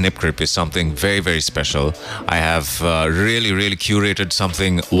 Today's Nip Crip is something very, very special. I have really, really curated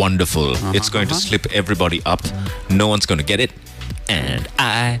something wonderful. It's going to slip everybody up. No one's going to get it. And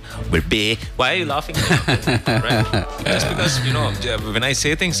I will be... Why are you laughing? Right? Just because, when I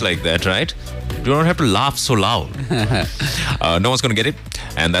say things like that, right? You don't have to laugh so loud. No one's going to get it.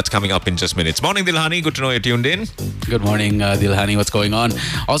 And that's coming up in just minutes. Morning, Dilhani. Good to know you're tuned in. Good morning, Dilhani. What's going on?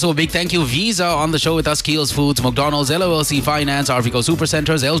 Also, a big thank you, Visa, on the show with us. Keels Foods, McDonald's, LOLC Finance, Arvico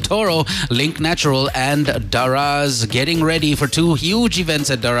Supercenters, El Toro, Link Natural, and Daraz. Getting ready for 2 huge events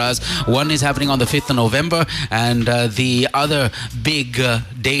at Daraz. One is happening on the 5th of November, and the other big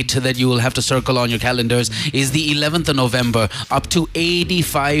date that you will have to circle on your calendars is the 11th of November. Up to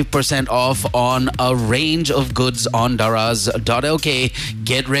 85% off on a range of goods on Daraz.lk.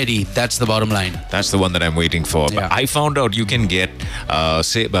 Get ready. That's the bottom line. That's the one that I'm waiting for. Yeah. But I found out you can get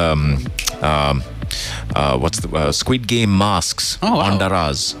Squid Game masks on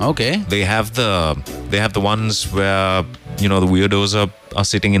Daraz. Okay. They have the ones where the weirdos are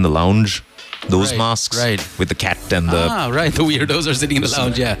sitting in the lounge. Those masks, right, with the cat and the... the weirdos are sitting in the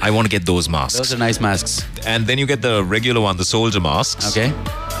lounge, yeah. I want to get those masks. Those are nice masks. And then you get the regular one, the soldier masks. Okay.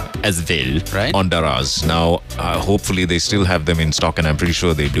 As well, right, on Daraz. Now, hopefully they still have them in stock, and I'm pretty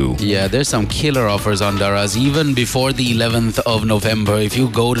sure they do. Yeah, there's some killer offers on Daraz, even before the 11th of November. If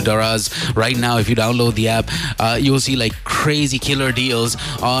you go to Daraz right now, if you download the app, you'll see like crazy killer deals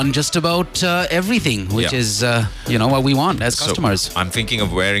on just about everything, which is, what we want as customers. So I'm thinking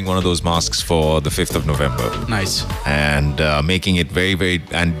of wearing one of those masks for the 5th of November. Nice. And making it very, very,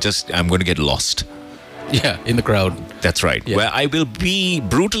 and I'm going to get lost. Yeah, in the crowd. That's right. Yeah. Where I will be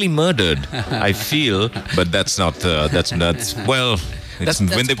brutally murdered, I feel, but that's not, well, It's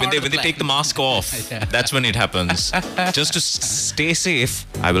That's when they part of the take the mask off, Yeah. that's when it happens. Just to stay safe,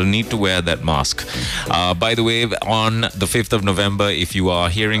 I will need to wear that mask. By the way, on the 5th of November, if you are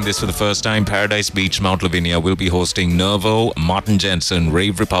hearing this for the first time, Paradise Beach, Mount Lavinia will be hosting Nervo, Martin Jensen,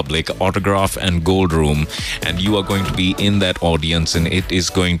 Rave Republic, Autograph, and Gold Room. And you are going to be in that audience, and it is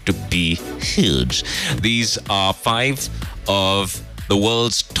going to be huge. These are 5 of the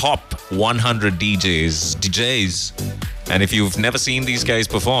world's top 100 DJs. And if you've never seen these guys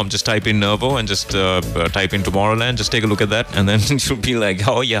perform, just type in Nervo and just type in Tomorrowland. Just take a look at that, and then you'll be like,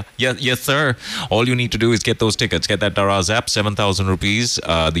 oh yeah, yes sir. All you need to do is get those tickets. Get that Daraz app, 7,000 rupees.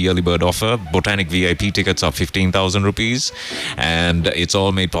 The early bird offer. Botanic VIP tickets are 15,000 rupees. And it's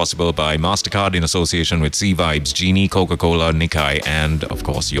all made possible by MasterCard in association with C Vibes, Genie, Coca-Cola, Nikkei, and of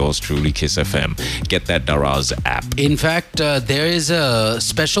course yours truly, Kiss FM. Get that Daraz app. In fact, there is a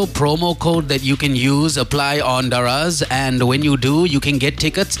special promo code that you can use, apply on Daraz, and when you do, you can get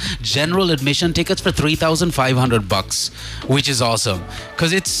tickets, general admission tickets for $3,500, which is awesome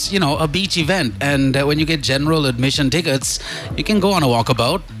because it's, a beach event, and when you get general admission tickets, you can go on a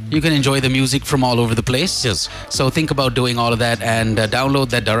walkabout. You can enjoy the music from all over the place. Yes. So think about doing all of that and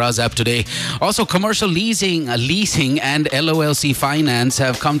download that Daraz app today. Also, commercial leasing and LOLC Finance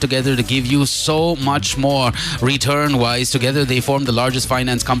have come together to give you so much more return-wise. Together, they form the largest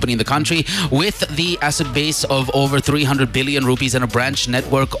finance company in the country with the asset base of over 300 billion rupees and a branch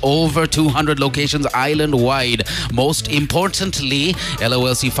network over 200 locations island-wide. Most importantly,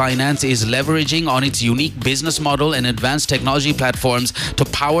 LOLC Finance is leveraging on its unique business model and advanced technology platforms to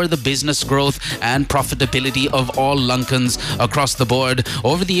power the business growth and profitability of all Lankans across the board.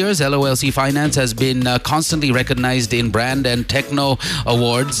 Over the years, LOLC Finance has been constantly recognized in brand and techno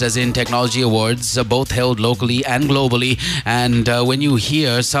awards, as in technology awards, both held locally and globally. And when you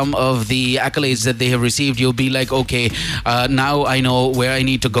hear some of the accolades that they have received, you'll be like, okay, now I know where I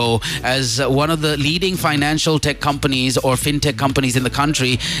need to go. As one of the leading financial tech companies or fintech companies in the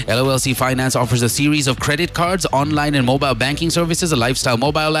country, LOLC Finance offers a series of credit cards, online and mobile banking services, a lifestyle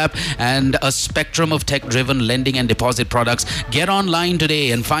mobile app, and a spectrum of tech-driven lending and deposit products. Get online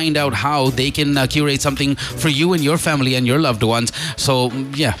today and find out how they can curate something for you and your family and your loved ones. So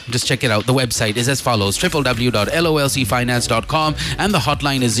yeah, just check it out. The website is as follows: www.lolcfinance.com, and the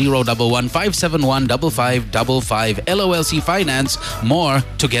hotline is 011 571 5555. LOLC Finance, more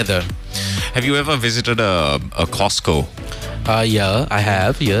together. Have you ever visited a Costco? Yeah, I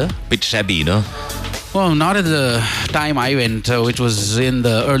have. Yeah. Bit shabby, no? Well, not at the time I went, which was in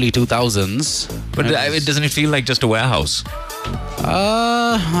the early 2000s. But doesn't it feel like just a warehouse?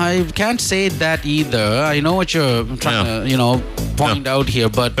 I can't say that either. I know what you're trying to, point out here,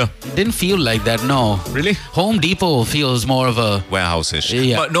 but it didn't feel like that, no. Really? Home Depot feels more of a warehouse-ish.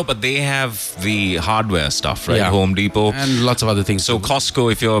 Yeah. But they have the hardware stuff, right? Yeah. Home Depot. And lots of other things. So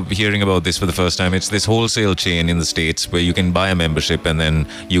Costco, if you're hearing about this for the first time, it's this wholesale chain in the States where you can buy a membership and then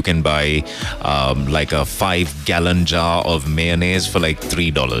you can buy like a 5-gallon jar of mayonnaise for like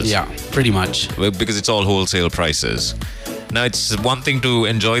 $3. Yeah, pretty much. Because it's all wholesale prices. Now, it's one thing to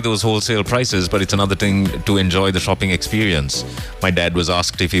enjoy those wholesale prices, but it's another thing to enjoy the shopping experience. My dad was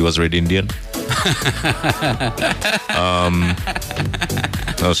asked if he was Red Indian.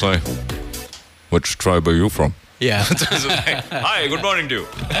 Oh, sorry. Which tribe are you from? Yeah. Hi, good morning to you.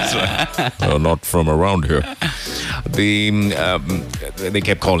 Not from around here. They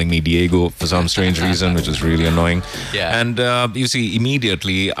kept calling me Diego for some strange reason, which was really annoying. Yeah. And you see,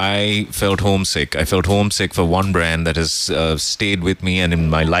 immediately I felt homesick. I felt homesick for one brand that has stayed with me and in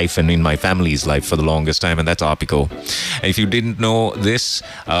my life and in my family's life for the longest time, and that's Arpico. And if you didn't know this,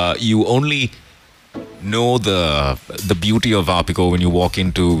 you only know the beauty of Arpico when you walk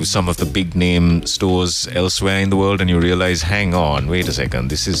into some of the big name stores elsewhere in the world and you realize, hang on, wait a second,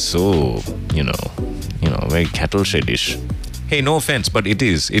 this is so, very cattle shedish. Hey, no offense, but it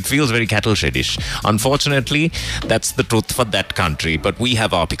is. It feels very cattle shedish. Unfortunately, that's the truth for that country. But we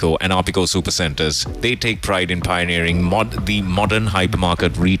have Arpico and Arpico Supercenters. They take pride in pioneering the modern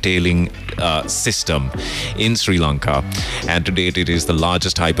hypermarket retailing system in Sri Lanka. And to date, it is the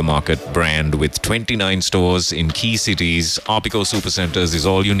largest hypermarket brand with 29 stores in key cities. Arpico Supercenters is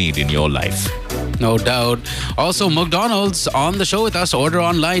all you need in your life. No doubt. Also, McDonald's on the show with us. Order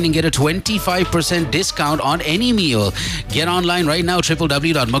online and get a 25% discount on any meal. Get online right now,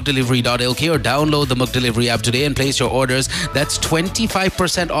 www.mcdelivery.lk, or download the McDelivery app today and place your orders. That's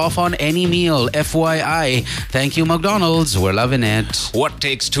 25% off on any meal. FYI. Thank you, McDonald's. We're loving it. What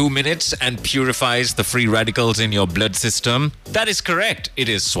takes 2 minutes and purifies the free radicals in your blood system? That is correct. It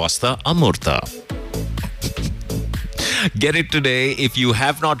is Swastha Amurtha. Get it today. If you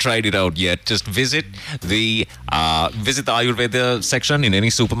have not tried it out yet, just visit the Ayurveda section in any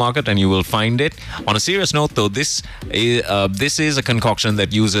supermarket and you will find it. On a serious note, though, this is a concoction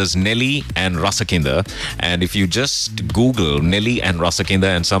that uses Nelli and Rasakinda. And if you just Google Nelli and Rasakinda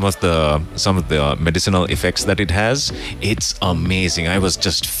and some of the medicinal effects that it has, it's amazing. I was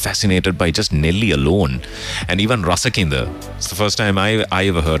just fascinated by just Nelli alone, and even Rasakinda. It's the first time I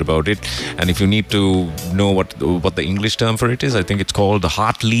ever heard about it. And if you need to know what the English term for it is, I think it's called the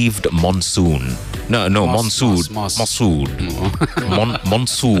heart-leaved monsoon. Monsood.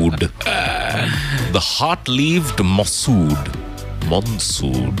 The heart-leaved monsood.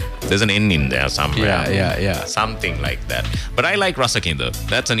 There's an N in there somewhere. Yeah. Something like that. But I like Rasakinda.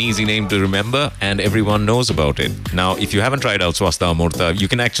 That's an easy name to remember, and everyone knows about it. Now, if you haven't tried out Swastha Amurtha, you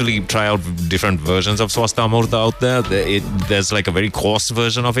can actually try out different versions of Swastha Amurtha out there. There's like a very coarse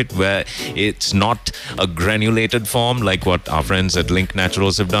version of it where it's not a granulated form like what our friends at Link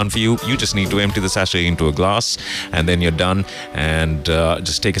Naturals have done for you. You just need to empty the sachet into a glass, and then you're done. And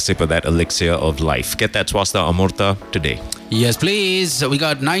just take a sip of that elixir of life. Get that Swastha Amurtha today. Yes, please. We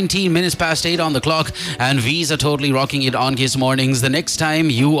got 19 minutes past 8 on the clock, and V's are totally rocking it on Kiss Mornings. The next time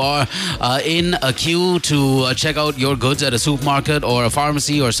you are in a queue to check out your goods at a supermarket or a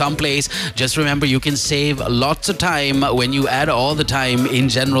pharmacy or someplace, just remember you can save lots of time when you add all the time in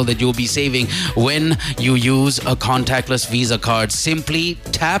general that you'll be saving when you use a contactless Visa card. Simply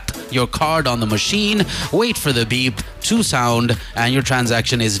tap your card on the machine, wait for the beep to sound, and your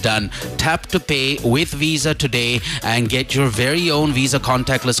transaction is done. Tap to pay with Visa today and get your very own Visa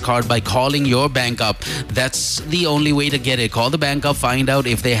contactless card by calling your bank up. That's the only way to get it. Call the bank up, find out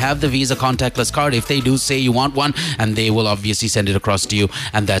if they have the Visa contactless card. If they do, say you want one, and they will obviously send it across to you,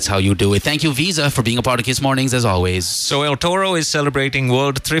 and that's how you do it. Thank you, Visa, for being a part of Kiss Mornings as always. So El Toro is celebrating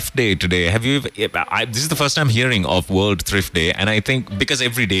World Thrift Day today. This is the first time hearing of World Thrift Day, and I think because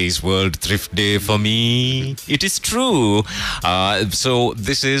every day is World Thrift Day for me, it is true. So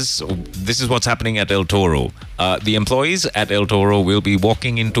this is what's happening at El Toro. The employees at El Toro will be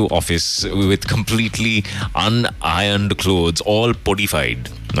walking into office with completely unironed clothes, all podified,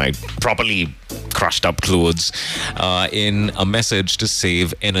 like properly crushed up clothes, in a message to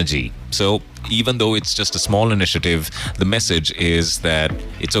save energy. So even though it's just a small initiative, the message is that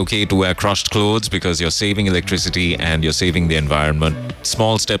it's okay to wear crushed clothes because you're saving electricity and you're saving the environment.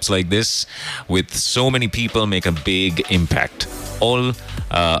 Small steps like this with so many people make a big impact. So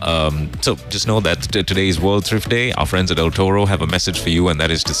just know that today is World Thrift Day. Our friends at El Toro have a message for you, and that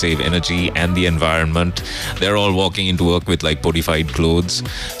is to save energy and the environment. They're all walking into work with like podified clothes,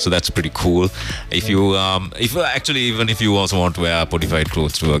 so that's pretty cool. If you even if you also want to wear podified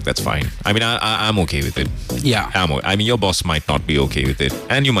clothes to work, that's fine. I mean, I'm okay with it. Yeah. I mean, your boss might not be okay with it,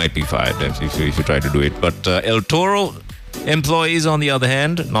 and you might be fired if you try to do it. But El Toro employees, on the other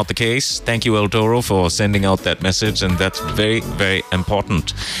hand, not the case. Thank you, El Toro, for sending out that message, and that's very, very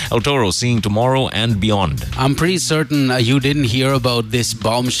important. El Toro, seeing tomorrow and beyond. I'm pretty certain you didn't hear about this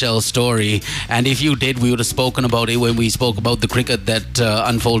bombshell story, and if you did, we would have spoken about it when we spoke about the cricket that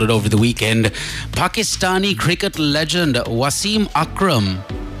unfolded over the weekend. Pakistani cricket legend Wasim Akram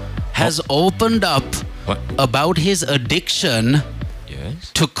has opened up about his addiction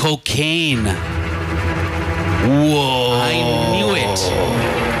to cocaine. Whoa. I knew it.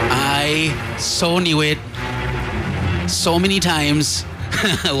 I so knew it. So many times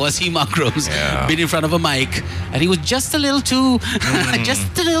Wasim Akram's been in front of a mic, and he was just a little too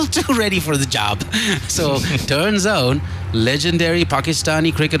ready for the job. So turns out legendary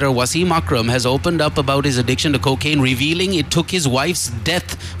Pakistani cricketer Wasim Akram has opened up about his addiction to cocaine, revealing it took his wife's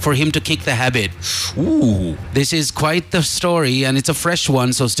death for him to kick the habit. Ooh. This is quite the story, and it's a fresh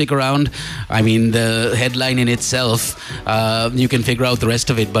one, so stick around. I mean, the headline in itself, you can figure out the rest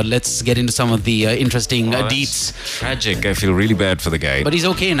of it, but let's get into some of the interesting deets. Tragic. I feel really bad for the guy. But he's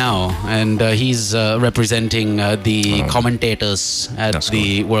okay now, and he's representing the commentators at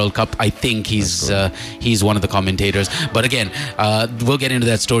the World Cup. I think he's one of the commentators. But again, we'll get into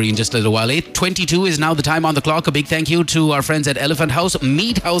that story in just a little while. 8:22 is now the time on the clock. A big thank you to our friends at Elephant House,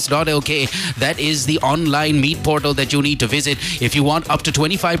 meathouse.lk. That is the online meat portal that you need to visit if you want up to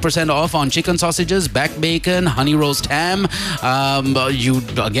 25% off on chicken sausages, back bacon, honey roast ham. You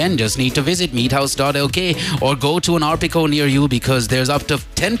again just need to visit meathouse.lk or go to an Arpico near you, because there's up to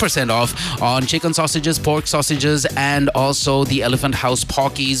 10% off on chicken sausages, pork sausages, and also the Elephant House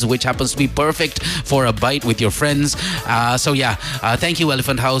Pockies, which happens to be perfect for a bite with your friends. Thank you,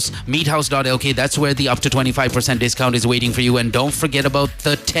 Elephant House. Meathouse.lk, that's where the up to 25% discount is waiting for you. And don't forget about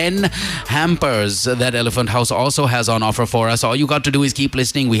the 10 hampers that Elephant House also has on offer for us. All you got to do is keep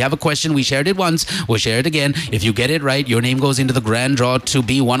listening. We have a question. We shared it once. We'll share it again. If you get it right, your name goes into the grand draw to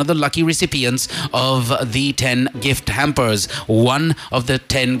be one of the lucky recipients of the 10 gift hampers. One of the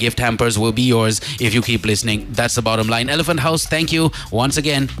 10 gift hampers will be yours if you keep listening. That's the bottom line. Elephant House, thank you once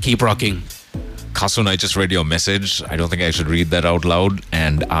again. Keep rocking. Kasun, I just read your message. I don't think I should read that out loud,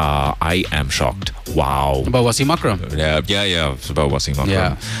 and I am shocked. Wow. About Wasim Akram. Yeah. It's about Wasim Akram.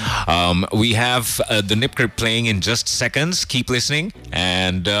 Yeah. We have the Nip Crib playing in just seconds. Keep listening,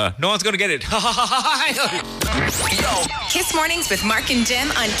 and no one's going to get it. Kiss Mornings with Mark and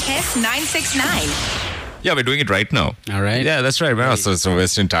Jim on Kiss 969. Yeah, we're doing it right now. All right. Yeah, that's right. Well, so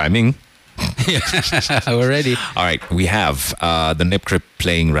Western timing. We're ready. All right, we have the Nip Crib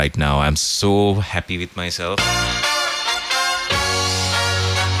playing right now. I'm so happy with myself.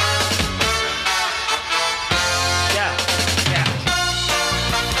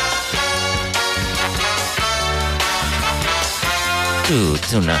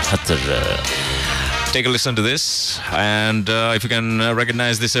 Take a listen to this, and if you can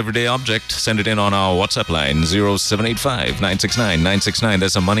recognize this everyday object, send it in on our WhatsApp line 0785 969 969.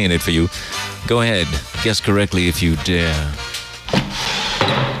 There's some money in it for you. Go ahead, guess correctly if you dare.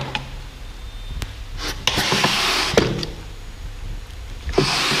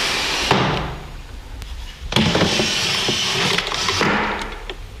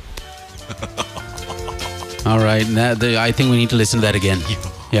 All right, I think we need to listen to that again.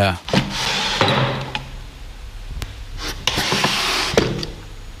 Yeah.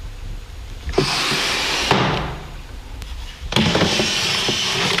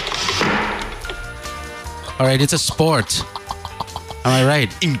 All right, it's a sport. Am I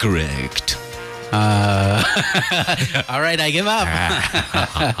right? Incorrect. All right, I give up.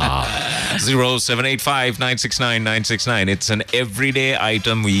 0785 969 969. It's an everyday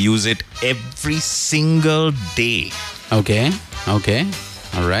item. We use it every single day. Okay.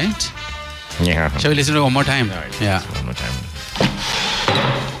 All right. Yeah. Shall we listen to it one more time? All right, yeah. One more time.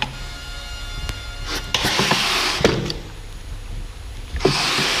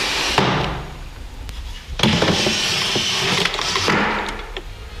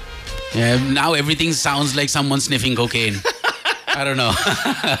 Yeah, now everything sounds like someone sniffing cocaine. I don't know.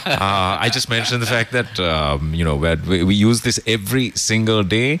 I just mentioned the fact that, we use this every single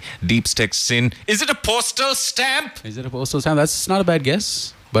day. Deeps texts in, is it a postal stamp? Is it a postal stamp? That's not a bad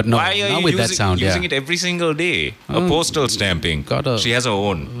guess. But no, why are not you with that sound. using it every single day? A postal stamping. She has her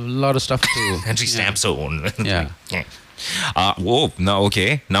own. A lot of stuff to do. And she stamps her own. Yeah.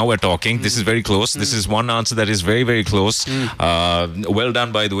 Now we're talking. This is very close. This is one answer that is very, very close. Well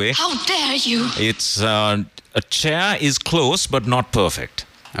done, by the way. How dare you? It's a chair is close but not perfect.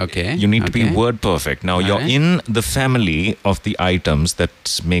 Okay. You need to be word perfect. Now, you're right. in the family of the items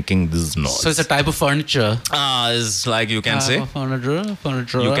that's making this noise. So it's a type of furniture. It's like you can say. Furniture.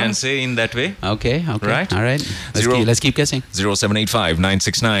 You can say in that way. Okay. Right? All right. Let's keep guessing. 0785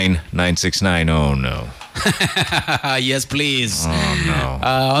 969 969. Oh, no. Yes, please. Oh, no.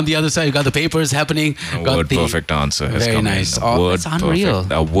 On the other side, you got the papers happening. Word perfect answer has very come nice. in. Oh, that's unreal.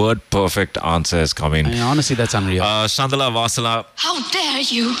 A word perfect answer has come in. I mean, honestly, that's unreal. Chandala Vasala. How dare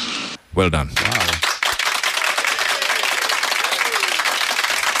you? Well done. Wow.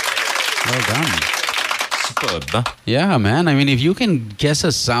 Well done. Superb. Yeah, man. I mean, if you can guess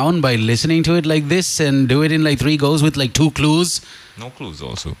a sound by listening to it like this and do it in like 3 goes with like 2 clues. No clues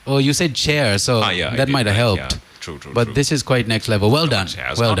also. Oh, you said chair, so that might have helped. Yeah. True. But this is quite next level. Well done.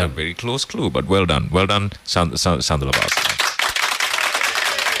 Well done. A very close clue, but well done. Well done, Chandala Vasala.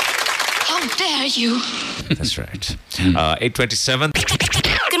 How dare you? That's right. 8:27.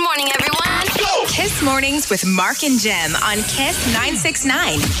 Good morning, everyone. Go! Kiss Mornings with Mark and Jem on Kiss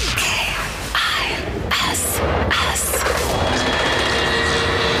 969. KISS.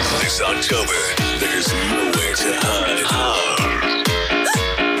 This October, there's nowhere to hide.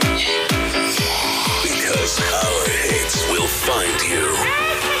 Because our hits will find you.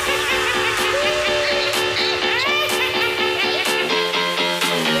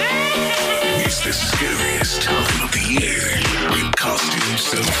 It's the scariest time of the year. With costumes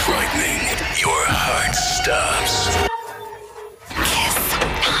so frightening, your heart stops. Kiss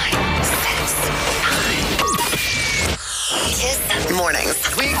 969. Kiss Mornings.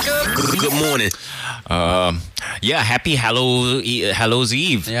 Wake up. Good morning. Happy Hallows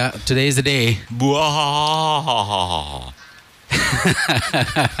Eve. Yeah, today is the day.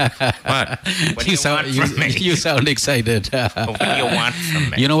 What? What do you want from me? You sound excited. What do you want from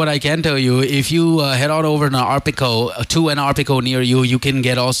me? You know what I can tell you? If you head on over to an Arpico near you, you can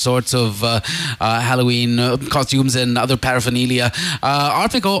get all sorts of Halloween costumes and other paraphernalia.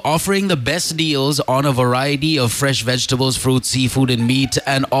 Arpico offering the best deals on a variety of fresh vegetables, fruits, seafood, and meat,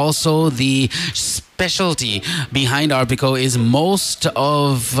 and also the specialty behind Arpico is most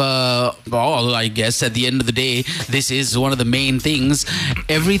of all, I guess, at the end of the day, this is one of the main things.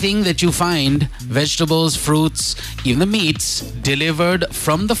 Everything that you find, vegetables, fruits, even the meats, delivered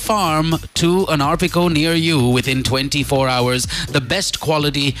from the farm to an Arpico near you within 24 hours. The best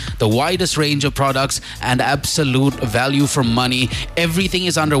quality, the widest range of products, and absolute value for money. Everything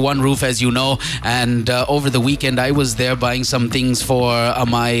is under one roof, as you know. And over the weekend, I was there buying some things for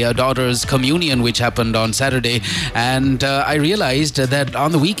my daughter's communion, which happened on Saturday, and I realized that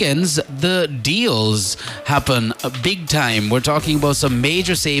on the weekends the deals happen big time. We're talking about some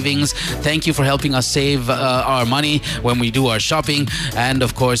major savings. Thank you for helping us save our money when we do our shopping. And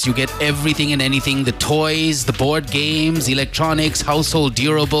of course, you get everything and anything: the toys, the board games, electronics, household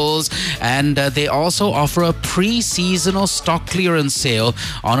durables, and they also offer a pre-seasonal stock clearance sale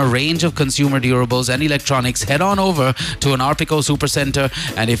on a range of consumer durables and electronics. Head on over to an Arpico Supercenter,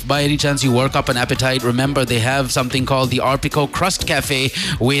 and if by any chance you work up an appetite, remember they have something called the Arpico Crust Cafe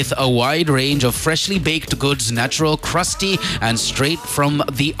with a wide range of freshly baked goods, natural, crusty, and straight from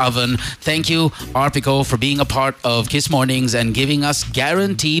the oven. Thank you, Arpico, for being a part of Kiss Mornings and giving us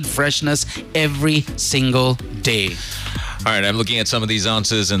guaranteed freshness every single day. All right, I'm looking at some of these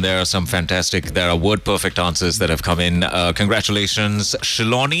answers, and there are word perfect answers that have come in. Congratulations,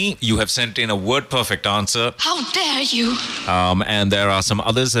 Shiloni. You have sent in a word perfect answer. How dare you? And there are some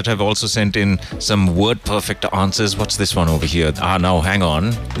others that have also sent in some word perfect answers. What's this one over here? Now, hang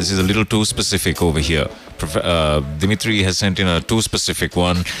on. This is a little too specific over here. Dimitri has sent in a too specific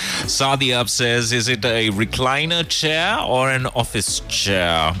one. Sadiab says, is it a recliner chair or an office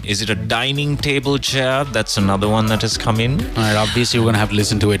chair? Is it a dining table chair? That's another one that has come in. All right, obviously we're going to have to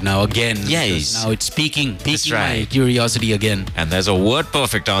listen to it now again. Yes. Now it's piquing right. my curiosity again. And there's a word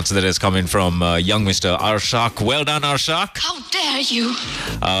perfect answer that has come in from young Mr. Arshak. Well done, Arshak. How dare you?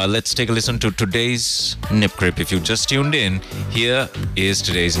 Let's take a listen to today's Nip Crip. If you just tuned in, here is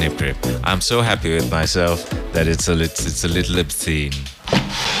today's Nip Crip. I'm so happy with myself that it's a little obscene.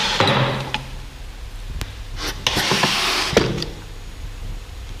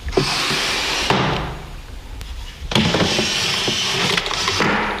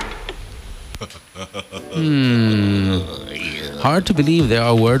 Hard to believe there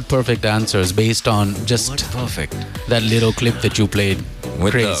are word perfect answers based on just that little clip that you played.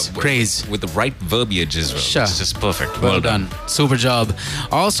 Craze. With the right verbiage as well. Sure. It's just perfect. Well done. Super job.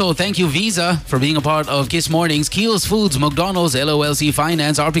 Also, thank you, Visa, for being a part of Kiss Mornings. Keel's Foods, McDonald's, LOLC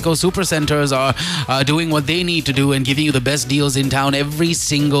Finance, Arpico Supercenters are doing what they need to do and giving you the best deals in town every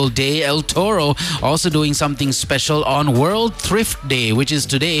single day. El Toro also doing something special on World Thrift Day, which is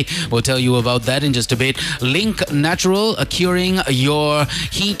today. We'll tell you about that in just a bit. Link Natural, curing your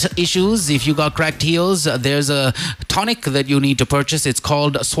heat issues. If you got cracked heels, there's a tonic that you need to purchase. It's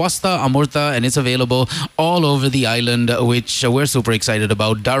called Swasta Amurtha, and it's available all over the island, which we're super excited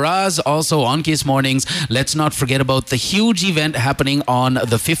about. Daraz also on Kiss Mornings. Let's not forget about the huge event happening on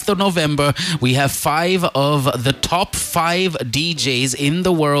the 5th of November. We have 5 of the top 5 DJs in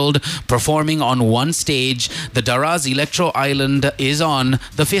the world performing on one stage. The Daraz Electro Island is on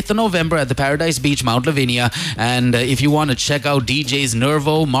the 5th of November at the Paradise Beach, Mount Lavinia. And if you want to check out DJs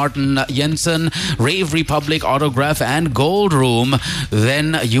Nervo, Martin Jensen, Rave Republic, Autograph, and Gold Room,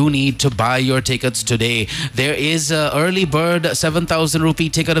 then you need to buy your tickets today. There is an early bird 7,000 rupee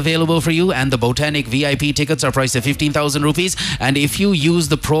ticket available for you, and the Botanic VIP tickets are priced at 15,000 rupees. And if you use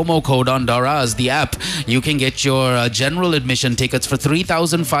the promo code on Daraz, the app, you can get your general admission tickets for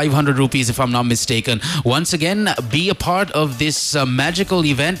 3,500 rupees, if I'm not mistaken. Once again, be a part of this magical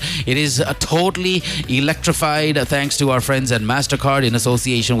event. It is totally electrified thanks to our friends at MasterCard in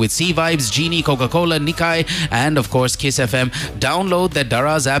association with C-Vibes, Genie, Coca-Cola, Nikkei, and of course Kiss FM. Download that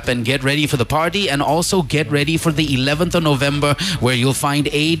Daraz app and get ready for the party, and also get ready for the 11th of November, where you'll find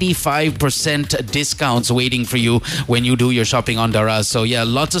 85% discounts waiting for you when you do your shopping on Daraz. So yeah,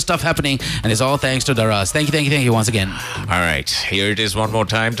 lots of stuff happening, and it's all thanks to Daraz. Thank you once again. All right, here it is one more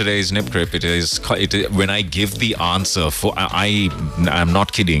time. Today's Nip Crip. It is when I give the answer for I'm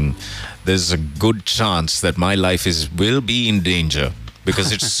not kidding. There's a good chance that my life will be in danger,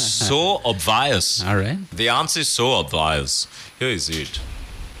 because it's so obvious. All right. The answer is so obvious. Here is it.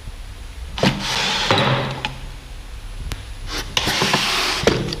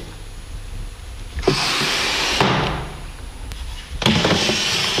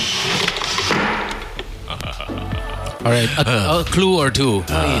 All right, a clue or two,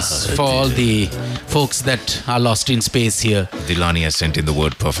 please, for all the folks that are lost in space here. Dilani has sent in the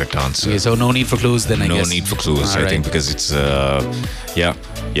word perfect answer. Okay, so no need for clues then, I guess. No need for clues, All I think, because it's, yeah.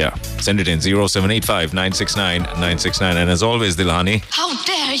 Send it in 0785 969 969. And as always, Dilani, How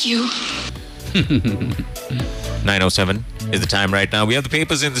dare you? 9:07 is the time right now. We have the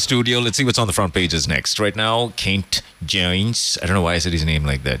papers in the studio. Let's see what's on the front pages next. Right now, Kent Jones. I don't know why I said his name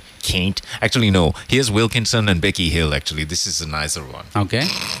like that. Kent. Actually, no. Here's Wilkinson and Becky Hill, actually. This is a nicer one. Okay.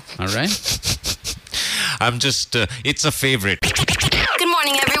 All right. I'm just, it's a favorite. Good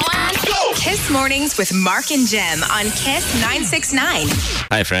morning, everyone. Kiss Mornings with Mark and Jem on Kiss 969.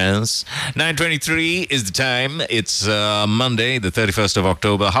 Hi, friends. 9:23 is the time. It's Monday, the 31st of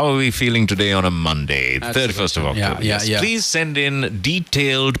October. How are we feeling today on a Monday, the 31st of October? Yeah. Please send in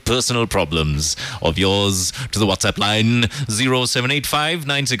detailed personal problems of yours to the WhatsApp line 0785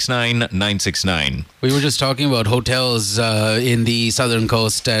 969 969. We were just talking about hotels in the southern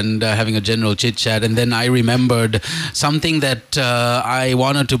coast and having a general chit chat, and then I remembered something that I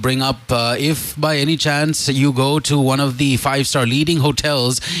wanted to bring up. If by any chance you go to one of the 5-star leading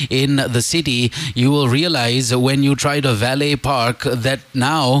hotels in the city, you will realize when you try to valet park that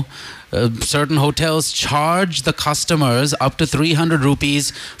now certain hotels charge the customers up to 300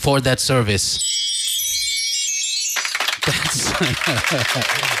 rupees for that service. That's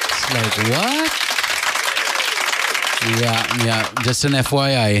it's like, what? Yeah, just an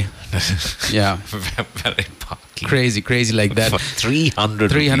FYI. Yeah. Valet parking. Crazy like that. For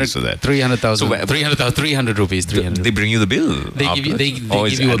 300 rupees for that. 300,000. 300 rupees. 300. They bring you the bill. They give you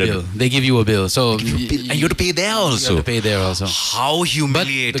a bill. They give you a bill. So and you have to pay there also. You have to pay there also. How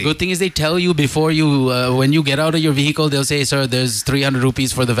humiliating. But the good thing is they tell you before you, when you get out of your vehicle, they'll say, sir, there's 300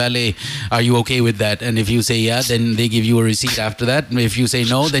 rupees for the valet. Are you okay with that? And if you say yeah, then they give you a receipt after that. And if you say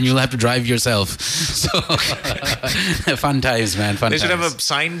no, then you'll have to drive yourself. So fun times, man. Fun times. They should have a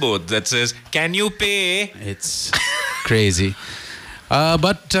signboard that says, can you pay? It's crazy.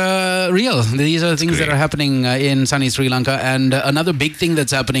 But real. These are the things that are happening in sunny Sri Lanka. And another big thing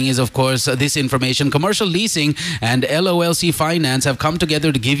that's happening is, of course, this information. Commercial Leasing and LOLC Finance have come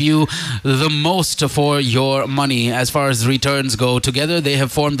together to give you the most for your money as far as returns go. Together, they have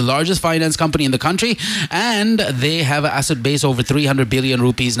formed the largest finance company in the country, and they have an asset base over 300 billion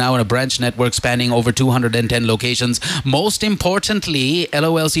rupees now and a branch network spanning over 210 locations. Most importantly,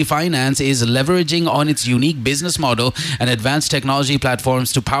 LOLC Finance is leveraging on its unique business model and advanced technology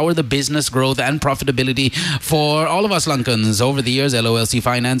platforms to power the business growth and profitability for all of us Lankans. Over the years, LOLC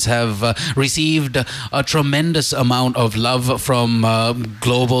Finance have received a tremendous amount of love from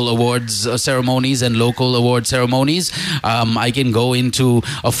global awards ceremonies and local award ceremonies. I can go into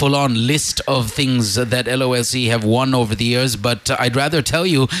a full-on list of things that LOLC have won over the years, but I'd rather tell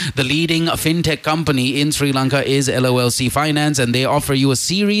you the leading fintech company in Sri Lanka is LOLC Finance, and they offer you a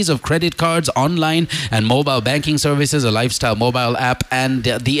series of credit cards, online and mobile banking services, a lifestyle mobile app, and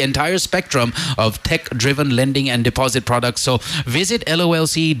the entire spectrum of tech-driven lending and deposit products. So visit that's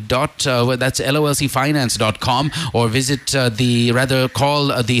lolcfinance.com, or call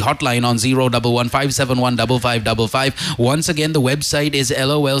the hotline on 011-571-5555. Once again, the website is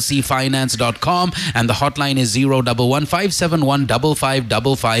lolcfinance.com and the hotline is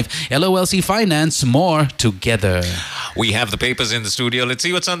 011-571-5555. LOLC Finance, more together. We have the papers in the studio. Let's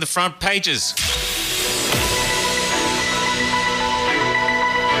see what's on the front pages.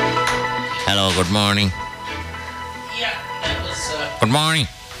 Hello, good morning. Yeah, that was... Good morning.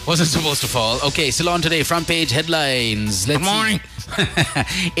 Wasn't supposed to fall. Okay, Ceylon Today, front page headlines. Good morning.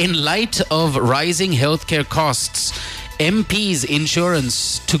 In light of rising healthcare costs, MP's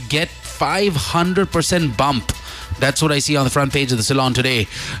insurance to get 500% bump. That's what I see on the front page of the Ceylon Today.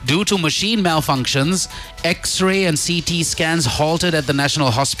 Due to machine malfunctions, X-ray and CT scans halted at the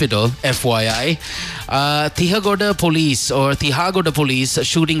National Hospital, FYI. Tihagoda Police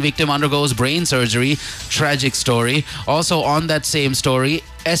shooting victim undergoes brain surgery. Tragic story. Also on that same story,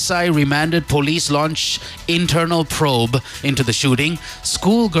 SI remanded, police launch internal probe into the shooting.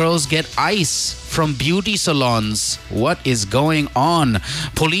 Schoolgirls get ice from beauty salons. What is going on?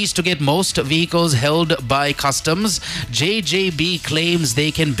 Police to get most vehicles held by customs. JJB claims they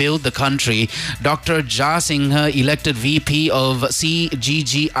can build the country. Dr. Ja Singha elected VP of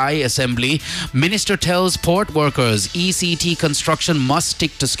CGGI Assembly. Minister tells port workers ECT construction must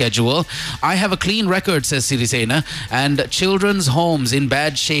stick to schedule. I have a clean record, says Sirisena. And children's homes in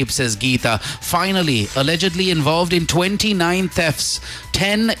bad shape, says Geeta. Finally, allegedly involved in 29 thefts,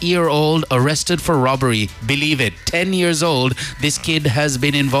 10-year-old arrested arrested for robbery. Believe it, 10 years old. This kid has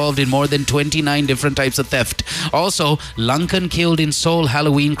been involved in more than 29 different types of theft. Also, Lankan killed in Seoul,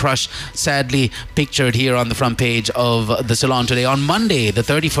 Halloween crush, sadly pictured here on the front page of the Salon today on Monday, the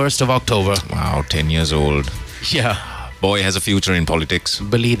 31st of October. Wow, 10 years old. Yeah. Boy has a future in politics.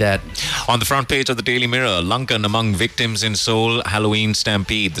 Believe that. On the front page of the Daily Mirror, Lankan among victims in Seoul Halloween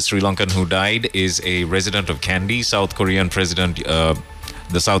stampede. The Sri Lankan who died is a resident of Kandy.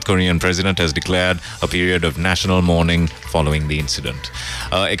 The South Korean president has declared a period of national mourning following the incident.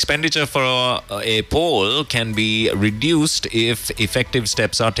 Expenditure for a poll can be reduced if effective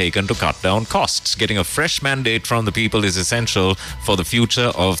steps are taken to cut down costs. Getting a fresh mandate from the people is essential for the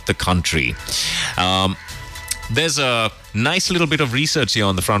future of the country. There's a nice little bit of research here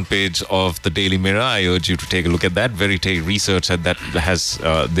on the front page of the Daily Mirror. I urge you to take a look at that. Verite Research that has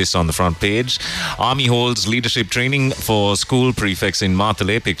this on the front page. Army holds leadership training for school prefects in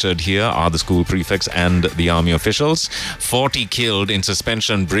Matale. Pictured here are the school prefects and the army officials. 40 killed in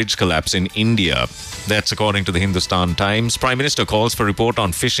suspension bridge collapse in India. That's according to the Hindustan Times. Prime Minister calls for report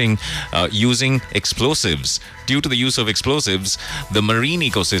on fishing using explosives. Due to the use of explosives, the marine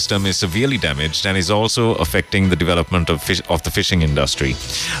ecosystem is severely damaged and is also affecting the development of the fishing industry.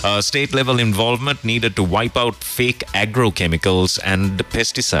 State-level involvement needed to wipe out fake agrochemicals and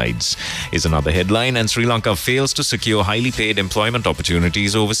pesticides is another headline. And Sri Lanka fails to secure highly paid employment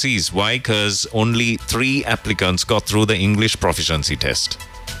opportunities overseas. Why? Because only 3 applicants got through the English proficiency test.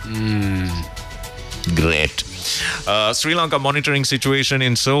 Great. Sri Lanka monitoring situation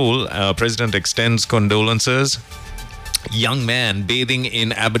in Seoul. President extends condolences. Young man bathing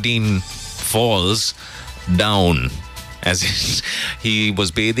in Aberdeen Falls down. As in, he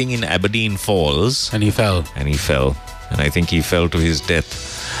was bathing in Aberdeen Falls. And he fell. And I think he fell to his death.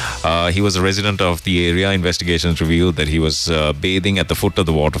 He was a resident of the area. Investigations revealed that he was bathing at the foot of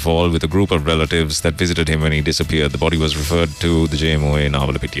the waterfall with a group of relatives that visited him when he disappeared. The body was referred to the JMOA in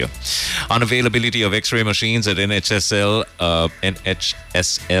Avalapitiya. Unavailability of X-ray machines at NHSL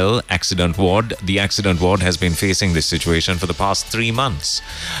accident ward. The accident ward has been facing this situation for the past 3 months.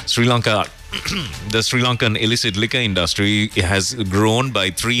 The Sri Lankan illicit liquor industry has grown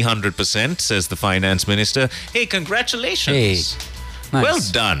by 300%, says the finance minister. Hey, congratulations. Hey, nice. Well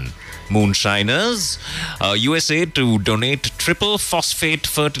done, moonshiners. USA to donate triple phosphate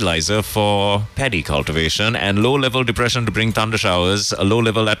fertilizer for paddy cultivation, and low-level depression to bring thunder showers. A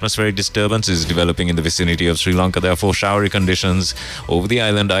low-level atmospheric disturbance is developing in the vicinity of Sri Lanka. Therefore, showery conditions over the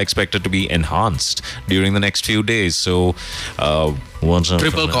island are expected to be enhanced during the next few days. So,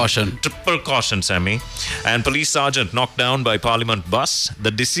 triple caution, Sammy. And police sergeant knocked down by Parliament bus.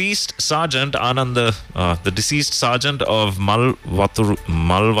 The deceased sergeant of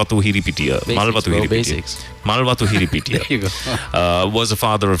Malwatuhiripitiya was a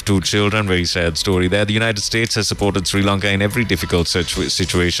father of 2 children. Very sad story there. The United States has supported Sri Lanka in every difficult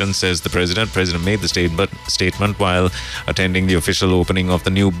situation, says the president. President made the statement while attending the official opening of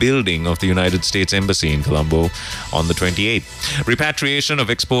the new building of the United States Embassy in Colombo on the 28th. Repatriation of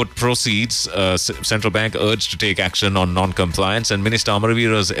export proceeds. Central Bank urged to take action on non-compliance. And Minister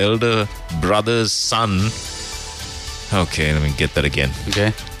Amaravira's elder brother's son. Okay, let me get that again.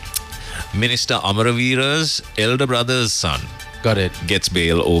 Okay. Minister Amaravira's elder brother's son. Got it. Gets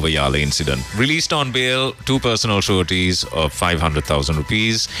bail over Yale incident. Released on bail, 2 personal sureties of 500,000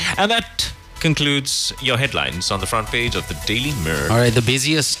 rupees. And that concludes your headlines on the front page of the Daily Mirror. All right, the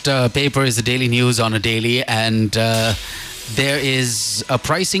busiest paper is the Daily News on a daily, and there is a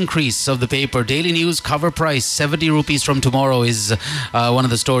price increase of the paper. Daily News cover price 70 rupees from tomorrow is one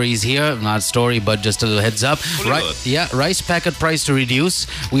of the stories here. Not a story, but just a little heads up. Rice packet price to reduce.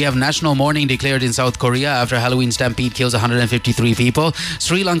 We have national mourning declared in South Korea after Halloween stampede kills 153 people.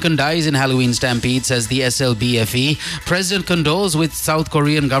 Sri Lankan dies in Halloween stampede, says the SLBFE. President condoles with South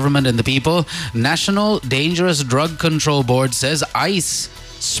Korean government and the people. National Dangerous Drug Control Board says ice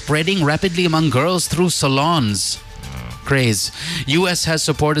spreading rapidly among girls through salons. Craze. U.S. has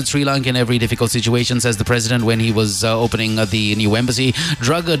supported Sri Lanka in every difficult situation, says the president when he was opening the new embassy.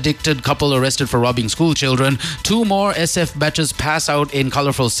 Drug-addicted couple arrested for robbing school children. 2 more SF batches pass out in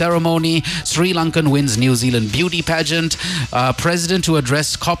colorful ceremony. Sri Lankan wins New Zealand beauty pageant. President to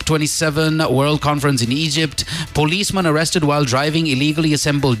address COP27 World Conference in Egypt. Policeman arrested while driving illegally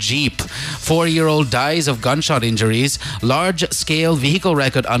assembled Jeep. 4-year-old dies of gunshot injuries. Large-scale vehicle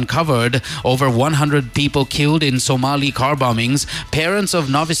record uncovered. Over 100 people killed in Somali car bombings. Parents of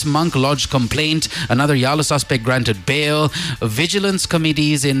novice monk lodged complaint. Another Yala suspect granted bail. Vigilance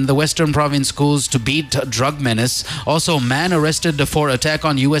committees in the Western Province schools to beat drug menace. Also, man arrested for attack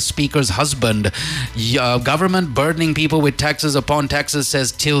on U.S. Speaker's husband. Government burdening people with taxes upon taxes,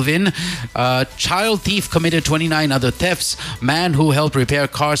 says Tilvin. Child thief committed 29 other thefts. Man who helped repair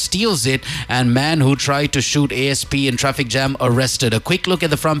car steals it. And man who tried to shoot ASP in traffic jam arrested. A quick look at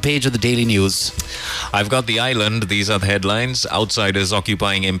the front page of the Daily News. I've got the island. These are the headlines. Outsiders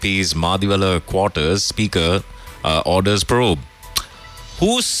occupying MP's Madiwala quarters. Speaker orders probe.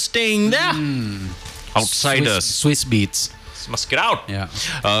 Who's staying there? Outsiders. Swiss beats. Must get out. Yeah.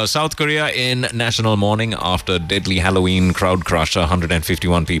 South Korea in national mourning after deadly Halloween crowd crusher.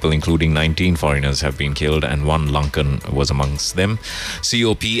 151 people, including 19 foreigners, have been killed, and one Lankan was amongst them.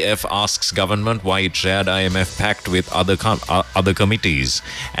 COPF asks government why it shared IMF pact with other committees.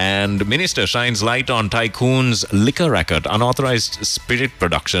 And minister shines light on tycoon's liquor racket. Unauthorized spirit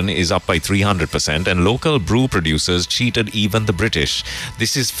production is up by 300%, and local brew producers cheated even the British.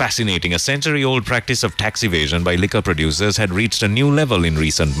 This is fascinating. A century-old practice of tax evasion by liquor producers had reached a new level in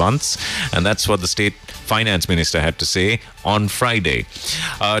recent months, and that's what the state finance minister had to say on Friday.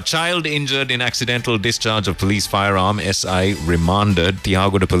 Child injured in accidental discharge of police firearm. SI remanded.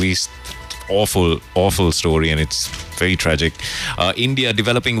 Tiagoda police. Awful story, and it's very tragic. India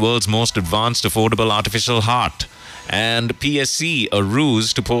developing world's most advanced affordable artificial heart. And PSC, a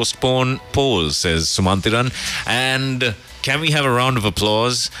ruse to postpone polls, says Sumantiran. And can we have a round of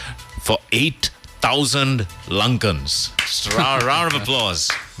applause for 8,000 Lankans? Just a round of applause.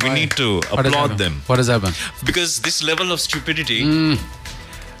 We need to applaud them. What has happened? Because this level of stupidity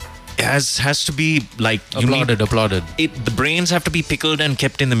has to be like applauded. The brains have to be pickled and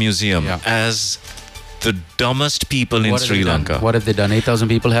kept in the museum as the dumbest people in Sri Lanka. What have they done? 8,000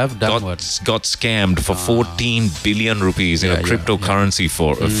 people have done got scammed for 14 billion rupees in a cryptocurrency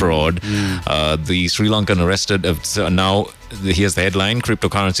fraud. The Sri Lankan arrested. Now, here's the headline: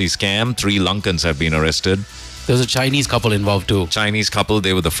 cryptocurrency scam. 3 Lankans have been arrested. There was a Chinese couple involved too. Chinese couple,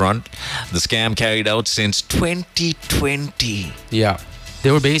 they were the front. The scam carried out since 2020. Yeah. They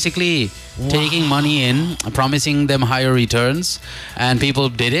were basically taking money in, promising them higher returns, and people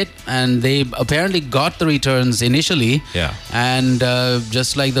did it, and they apparently got the returns initially. Yeah. And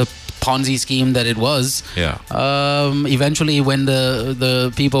just like the Ponzi scheme that it was, eventually when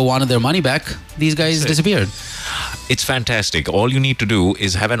the people wanted their money back, these guys disappeared. It's fantastic. All you need to do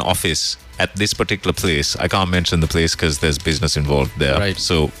is have an office at this particular place. I can't mention the place because there's business involved there. Right.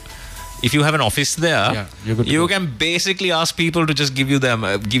 So if you have an office there, you can basically ask people to just give you their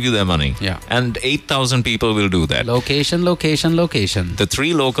money. Yeah. And 8,000 people will do that. Location. The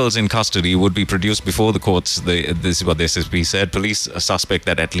 3 locals in custody would be produced before the courts. This is what the SSP said. Police suspect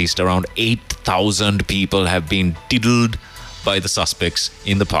that at least around 8,000 people have been diddled by the suspects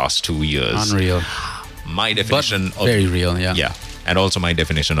in the past 2 years. Unreal. My definition of very real, yeah. Yeah. And also my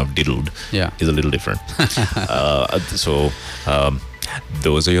definition of diddled is a little different.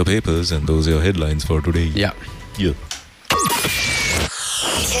 Those are your papers and those are your headlines for today. Yeah.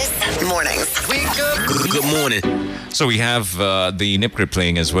 Kiss Mornings. Wake up. Good morning. So we have the Nipcrip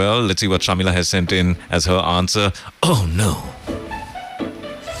playing as well. Let's see what Shamila has sent in as her answer. Oh no.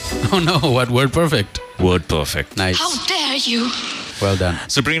 Oh no, what word perfect? Word perfect. Nice. How dare you? Well done.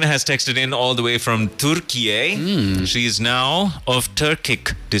 Sabrina has texted in all the way from Turkey. She is now of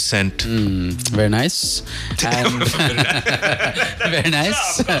Turkic descent. Very nice. And very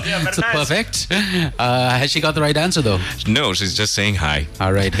nice. So perfect. Has she got the right answer though? No, she's just saying hi.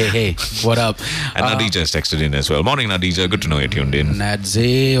 All right. Hey. What up? And Nadija has texted in as well. Morning, Nadija. Good to know you're tuned in.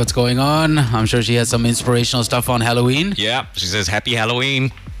 Nadzi, what's going on? I'm sure she has some inspirational stuff on Halloween. Yeah. She says, Happy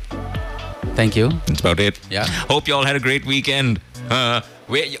Halloween. Thank you. That's about it. Yeah. Hope you all had a great weekend.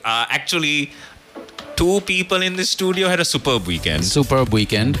 Actually, 2 people in the studio had a superb weekend.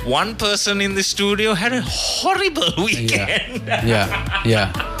 One person in the studio had a horrible weekend.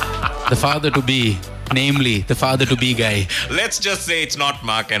 Yeah. The father-to-be, namely the father-to-be guy. Let's just say it's not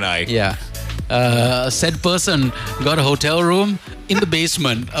Mark and I. Yeah. Said person got a hotel room in the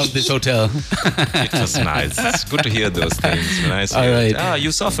basement of this hotel. It was nice. It's good to hear those things. Nice. All right.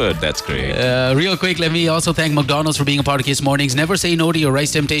 You suffered. That's great. Real quick, let me also thank McDonald's for being a part of Kiss Mornings. Never say no to your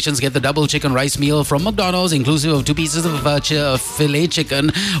rice temptations. Get the double chicken rice meal from McDonald's, inclusive of 2 pieces of filet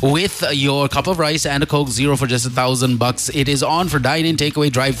chicken with your cup of rice and a Coke Zero for just $1,000. It is on for dine-in, takeaway,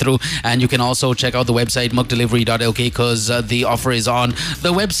 drive-through, and you can also check out the website mcdelivery.lk because the offer is on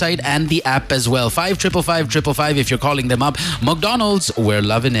the website and the app as well. 555-555 if you're calling them up. McDonald's. McDonald's, we're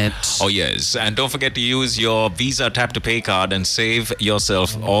loving it. Oh, yes. And don't forget to use your Visa Tap to Pay card and save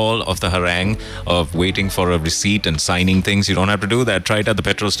yourself all of the harangue of waiting for a receipt and signing things. You don't have to do that. Try it at the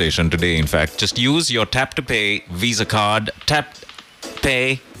petrol station today, in fact. Just use your Tap to Pay Visa card. Tap,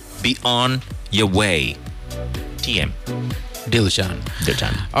 pay, be on your way. TM. Dilshan.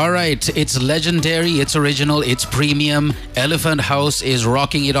 All right, it's legendary, it's original, it's premium. Elephant House is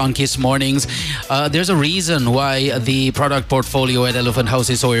rocking it on Kiss Mornings. There's a reason why the product portfolio at Elephant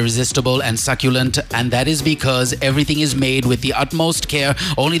House is so irresistible and succulent, and that is because everything is made with the utmost care.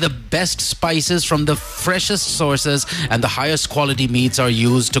 Only the best spices from the freshest sources and the highest quality meats are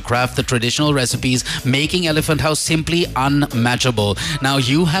used to craft the traditional recipes, making Elephant House simply unmatchable. Now,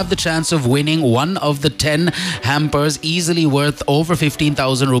 you have the chance of winning one of the 10 hampers, easily worth over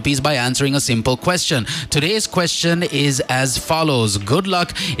 15,000 rupees, by answering a simple question. Today's question is as follows. Good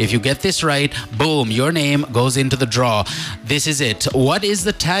luck. If you get this right, boom, your name goes into the draw. This is it. What is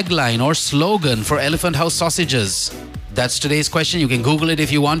the tagline or slogan for Elephant House sausages? That's today's question. You can Google it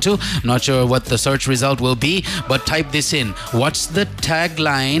if you want to. I'm not sure what the search result will be, but type this in. What's the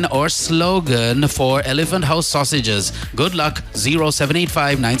tagline or slogan for Elephant House sausages? Good luck.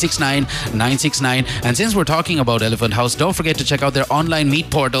 0785 969 969. And since we're talking about Elephant House, don't forget to check out their online meat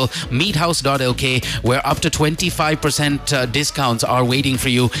portal, meathouse.lk, where up to 25% discounts are waiting for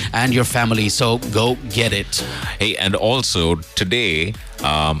you and your family. So go get it. Hey, and also today,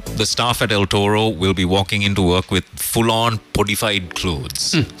 the staff at El Toro will be walking into work with full-on podified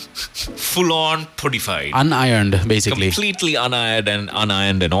clothes. Full-on podified. Unironed, basically. Completely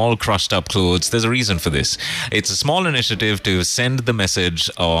unironed and all crushed up clothes. There's a reason for this. It's a small initiative to send the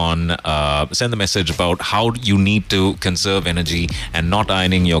message about how you need to conserve energy, and not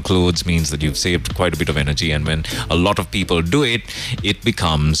ironing your clothes means that you've saved quite a bit of energy, and when a lot of people do it, it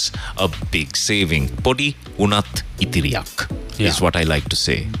becomes a big saving. Podi unat itiriak. Is what I like to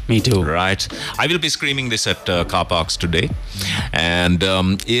say. Me too. Right. I will be screaming this at car parks today. And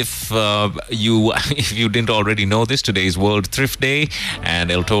if you didn't already know this, today is World Thrift Day, and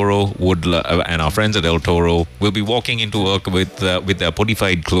El Toro and our friends at El Toro will be walking into work with their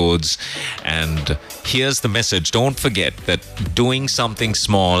podified clothes. And here's the message. Don't forget that doing something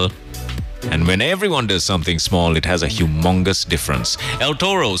small, and when everyone does something small, it has a humongous difference. El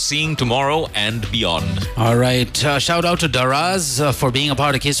Toro, seeing tomorrow and beyond. All right. Shout out to Daraz for being a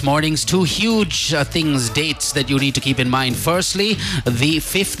part of Kiss Mornings. Two huge dates that you need to keep in mind. Firstly, the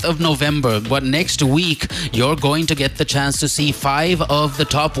 5th of November. But next week, you're going to get the chance to see 5 of the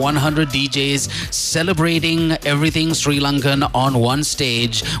top 100 DJs celebrating everything Sri Lankan on one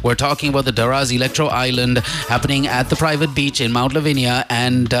stage. We're talking about the Daraz Electro Island happening at the private beach in Mount Lavinia.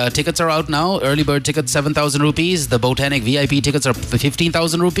 And tickets are out now. Early bird tickets 7,000 rupees. The Botanic VIP tickets are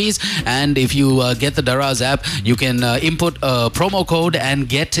 15,000 rupees. And if you get the Daraz app, you can input a promo code and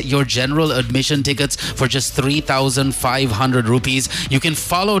get your general admission tickets for just 3,500 rupees. You can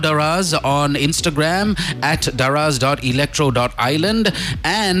follow Daraz on Instagram at daraz.electro.island,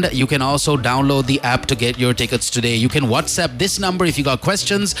 and you can also download the app to get your tickets today. You can WhatsApp this number if you got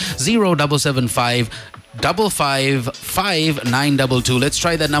questions, 0775 555 922. Let's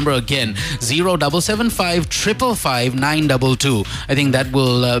try that number again. 0775 555 922. I think that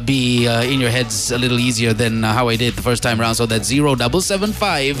will be in your heads a little easier than how I did the first time around. So that's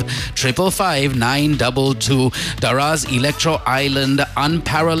 0775 555 922. Daraz Electro Island,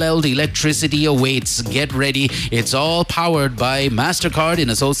 unparalleled electricity awaits. Get ready. It's all powered by MasterCard in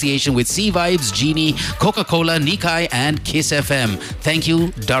association with C Vibes, Genie, Coca-Cola, Nikkei, and Kiss FM. Thank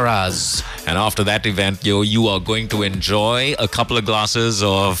you, Daraz. And after that event, you are going to enjoy a couple of glasses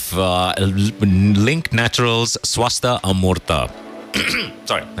of Link Naturals Swastha Amurtha.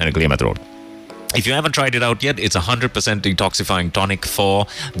 Sorry, I had to clear my throat. If you haven't tried it out yet, it's 100% detoxifying tonic for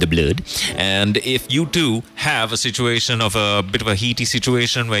the blood. And if you too have a situation of a bit of a heaty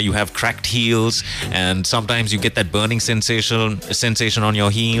situation where you have cracked heels, and sometimes you get that burning sensation on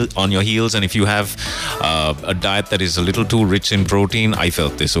your heels, and if you have a diet that is a little too rich in protein, I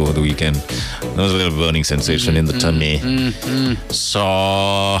felt this over the weekend. There was a little burning sensation in the tummy. So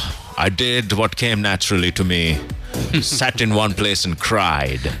I did what came naturally to me. Sat in one place and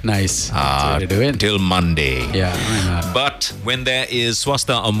cried. Nice. To do it. Till Monday. Yeah, why not? But when there is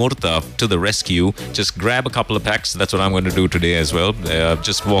Swastha Amurtha to the rescue, just grab a couple of packs. That's what I'm going to do today as well.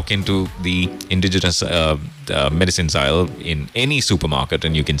 Just walk into the indigenous medicines aisle in any supermarket,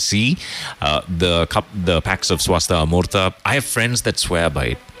 and you can see the packs of Swastha Amurtha. I have friends that swear by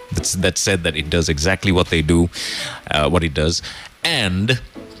it. That said that it does exactly what they do, what it does. And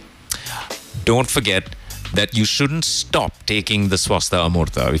don't forget that you shouldn't stop taking the Swastha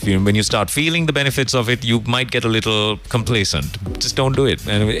Amurtha. When you start feeling the benefits of it, you might get a little complacent. Just don't do it.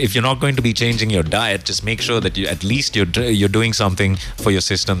 And if you're not going to be changing your diet, just make sure that at least you're doing something for your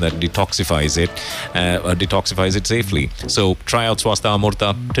system that detoxifies it safely. So try out Swastha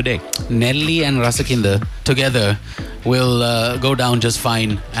Amurtha today. Nelly and Rasakinda together will go down just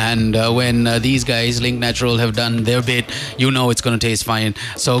fine. And when these guys, Link Natural, have done their bit, you know it's going to taste fine.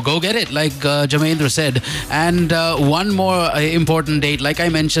 So go get it, like Jamendra said. And one more important date, like I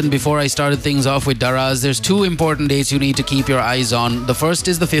mentioned before I started things off with Daraz, there's two important dates you need to keep your eyes on. The first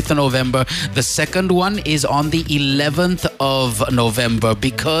is the 5th of November. The second one is on the 11th of November,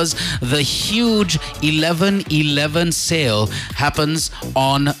 because the huge 11/11 sale happens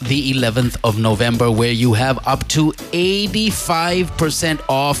on the 11th of November, where you have up to 85%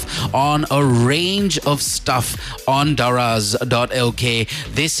 off on a range of stuff on Daraz.lk.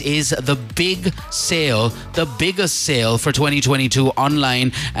 This is the big sale, the biggest sale for 2022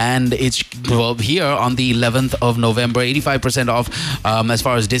 online, and it's here on the 11th of November. 85% off as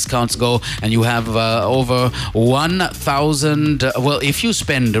far as discounts go, and you have over 1,000. Well, if you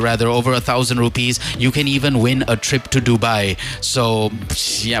spend rather over 1,000 rupees, you can even win a trip to Dubai. So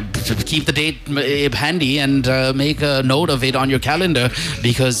yeah, keep the date handy and make a note of it on your calendar,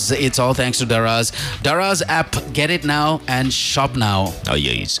 because it's all thanks to Daraz. Daraz app, get it now and shop now. Oh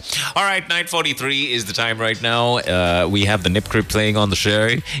yes. All right, 9:43 is the time right now. We have the Nip Crib playing on the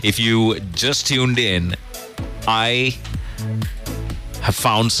show. If you just tuned in, I have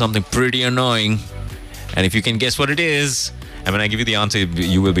found something pretty annoying, and if you can guess what it is, and when I give you the answer,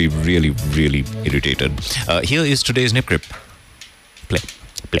 you will be really, really irritated. Here is today's Nip Crib. Play.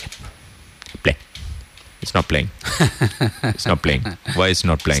 It's not playing. It's not playing. Why is it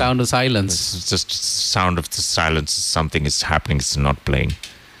not playing? Sound of silence. It's just sound of the silence. Something is happening. It's not playing.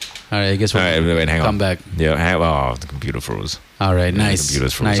 All right, I guess we'll hang come on. back. Yeah, the computer froze. All right, nice. The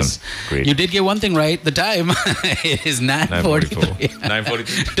computer's frozen. Nice. Great. You did get one thing right. The time it is 9:43.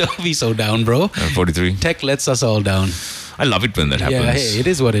 9:43. Don't be so down, bro. 9:43. Tech lets us all down. I love it when that happens. Yeah, hey, it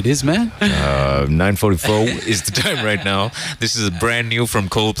is what it is, man. 9:44 is the time right now. This is brand new from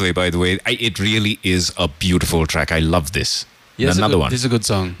Coldplay, by the way. It really is a beautiful track. I love this. Yes, another one. This is a good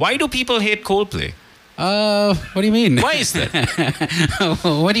song. Why do people hate Coldplay? What do you mean? Why is that?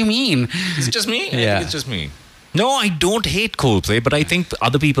 What do you mean? Is it just me? I Yeah. think it's just me. No, I don't hate Coldplay, but I think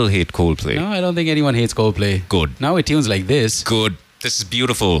other people hate Coldplay. No, I don't think anyone hates Coldplay. Good. Now it tunes like this. Good. This is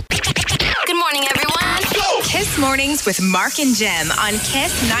beautiful. Good morning, everyone. Kiss Mornings with Mark and Jem on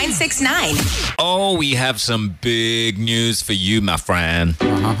Kiss 969. Oh, we have some big news for you, my friend.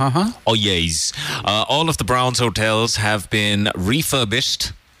 Oh, yes. All of the Browns hotels have been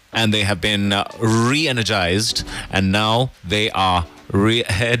refurbished, and they have been re-energized, and now they are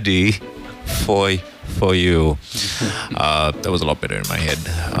ready for you. That was a lot better in my head.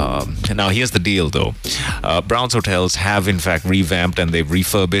 Now, here's the deal, though. Browns Hotels have, in fact, revamped and they've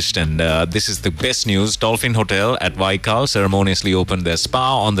refurbished, and this is the best news. Dolphin Hotel at Waikal ceremoniously opened their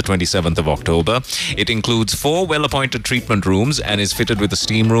spa on the 27th of October. It includes 4 well-appointed treatment rooms and is fitted with a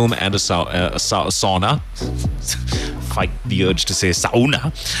steam room and a sauna. Fight the urge to say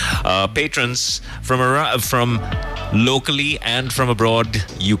sauna. Patrons from locally and from abroad,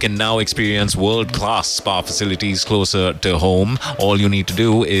 you can now experience world-class spa facilities closer to home. All you need to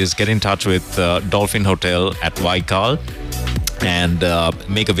do is get in touch with Dolphin Hotel at Waikal and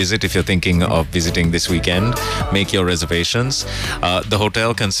make a visit if you're thinking of visiting this weekend. Make your reservations. The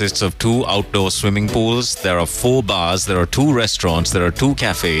hotel consists of 2 outdoor swimming pools. There are 4 bars. There are 2 restaurants. There are 2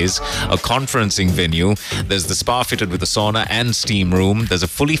 cafes, a conferencing venue. There's the spa fitted with a sauna and steam room. There's a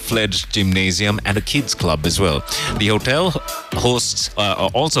fully fledged gymnasium and a kids club as well. The hotel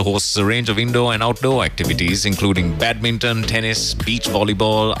also hosts a range of indoor and outdoor activities, including badminton, tennis, beach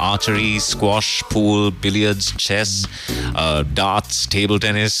volleyball, archery, squash, pool, billiards, chess, darts, table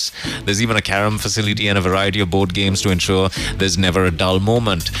tennis. There's even a carom facility and a variety of board games to ensure there's never a dull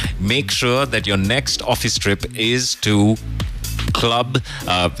moment. Make sure that your next office trip is to club,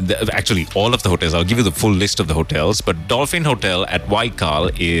 actually all of the hotels. I'll give you the full list of the hotels, but Dolphin Hotel at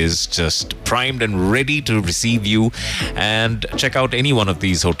Waikal is just primed and ready to receive you. And check out any one of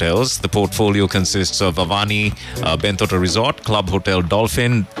these hotels. The portfolio consists of Avani Bentota Resort, Club Hotel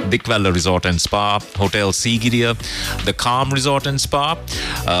Dolphin, Dikwalla Resort and Spa, Hotel Sigiriya, the Calm Resort and Spa,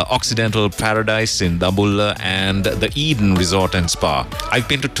 Occidental Paradise in Dambulla, and the Eden Resort and Spa. I've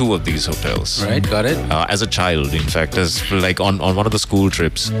been to 2 of these hotels. Right, got it. As a child, in fact, as like on one of the school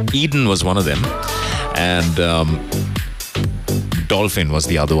trips. Eden was one of them, and Dolphin was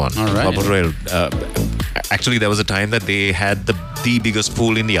the other one. All right. Actually, there was a time that they had the biggest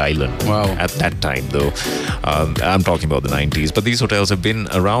pool in the island. Wow. At that time, though. I'm talking about the 90s. But these hotels have been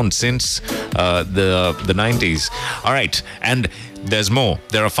around since the 90s. All right. And there's more.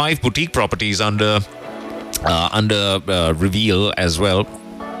 There are 5 boutique properties under Reveal as well.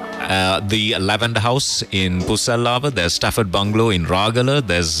 The Lavender House in Pusallava. There's Stafford Bungalow in Ragala.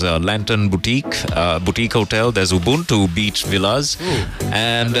 There's Lantern Boutique Hotel. There's Ubuntu Beach Villas. Ooh,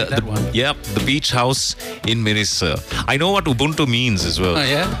 and I like that one. the Beach House in Mirissa. I know what Ubuntu means as well. Oh,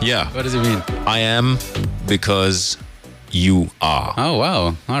 yeah? Yeah. What does it mean? I am because you are. Oh,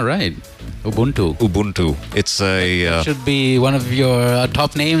 wow. All right. Ubuntu. It's a... should be one of your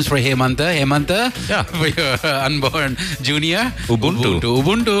top names for Hemanta. Yeah. For your unborn junior.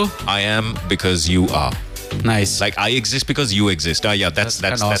 Ubuntu. I am because you are. Nice. Like I exist because you exist.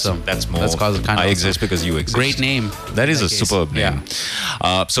 That's awesome. That's more. That's kind of I awesome. exist because you exist. Great name. That is a case. superb name.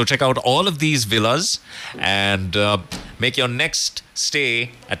 Yeah. So check out all of these villas and make your next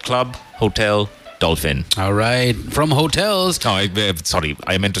stay at Club Hotel Dolphin. All right. From hotels. Oh, sorry.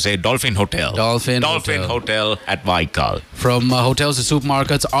 I meant to say Dolphin Hotel. Dolphin Hotel at Vaikal. From hotels to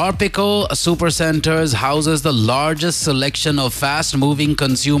supermarkets, Arpico Supercenters houses the largest selection of fast-moving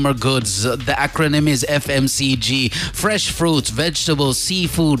consumer goods. The acronym is FMCG. Fresh fruits, vegetables,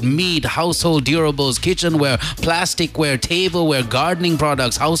 seafood, meat, household durables, kitchenware, plasticware, tableware, gardening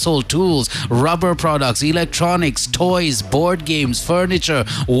products, household tools, rubber products, electronics, toys, board games, furniture,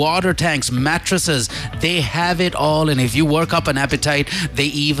 water tanks, mattresses. They have it all, and if you work up an appetite, they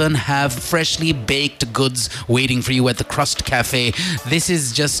even have freshly baked goods waiting for you at the Crust Cafe. This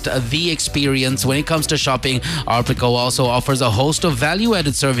is just the experience. When it comes to shopping, Arpico also offers a host of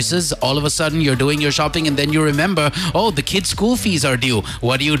value-added services. All of a sudden, you're doing your shopping, and then you remember, oh, the kids' school fees are due.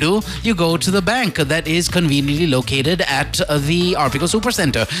 What do? You go to the bank that is conveniently located at the Arpico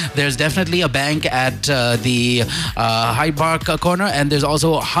Supercenter. There's definitely a bank at the Hyde Park corner, and there's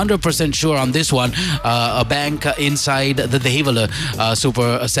also 100% sure on this one, a bank inside the Dehivala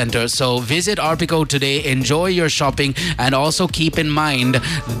Super Center. So visit Arpico today, enjoy your shopping, and also keep in mind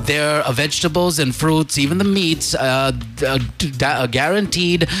their vegetables and fruits, even the meats, a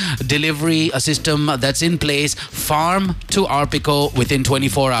guaranteed delivery system that's in place, farm to Arpico within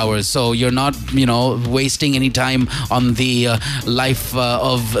 24 hours. So you're not, wasting any time on the life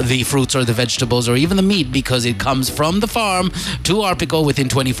of the fruits or the vegetables or even the meat, because it comes from the farm to Arpico within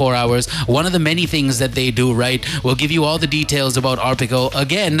 24 hours. One of the many things that they do right. We'll give you all the details about Arpico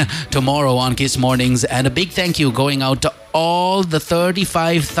again tomorrow on Kiss Mornings, and a big thank you going out to all the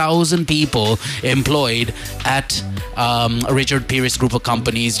 35,000 people employed at Richard Pierce Group of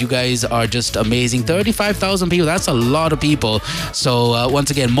Companies. You guys are just amazing. 35,000 people, that's a lot of people. So once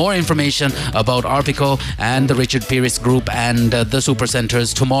again, more information about Arpico and the Richard Pierce Group and the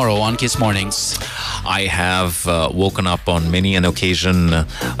Supercenters tomorrow on Kiss Mornings. I have woken up on many an occasion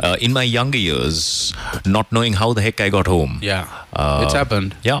in my younger years not knowing how the heck I got home. Yeah, it's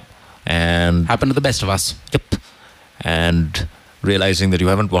happened. Yeah. And happened to the best of us. Yep. And realizing that you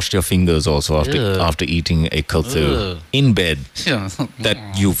haven't washed your fingers also after eating a kothu in bed that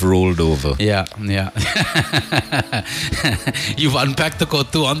you've rolled over. Yeah. You've unpacked the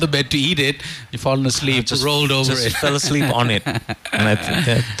kothu on the bed to eat it. You've fallen asleep, rolled over it. Fell asleep on it. And I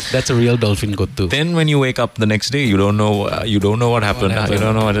think that's a real dolphin kothu. Then when you wake up the next day, you don't know what happened. You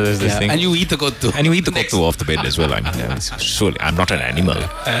don't know what it is. This thing. And you eat the kothu. And you eat the kothu off the bed as well. I mean, surely I'm not an animal.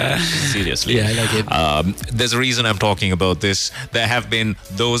 Seriously. Yeah, I like it. There's a reason I'm talking about this. There have been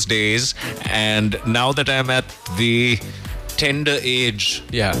those days, and now that I'm at the tender age,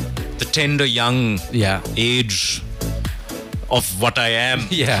 the tender young age of what I am,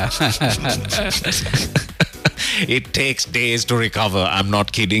 it takes days to recover. I'm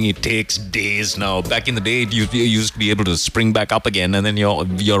not kidding. It takes days now. Back in the day, you used to be able to spring back up again and then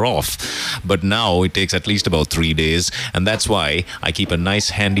you're off. But now it takes at least about 3 days. And that's why I keep a nice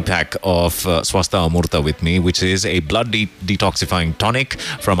handy pack of Swastha Amurtha with me, which is a blood detoxifying tonic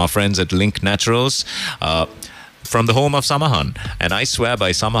from our friends at Link Naturals. From the home of Samahan. And I swear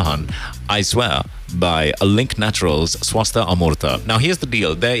by Samahan, I swear by Link Naturals Swastha Amurtha. Now here's the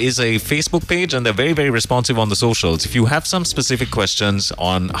deal. There is a Facebook page and they're very, very responsive on the socials. If you have some specific questions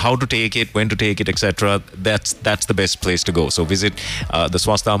on how to take it, when to take it, etc., that's the best place to go. So visit the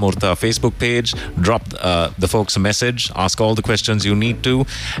Swastha Amurtha Facebook page, drop the folks a message, ask all the questions you need to,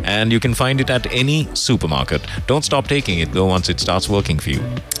 and you can find it at any supermarket. Don't stop taking it though once it starts working for you.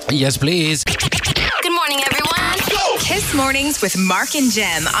 Yes, please. Good morning, everyone. Kiss Mornings with Mark and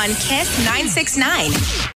Jem on Kiss 969.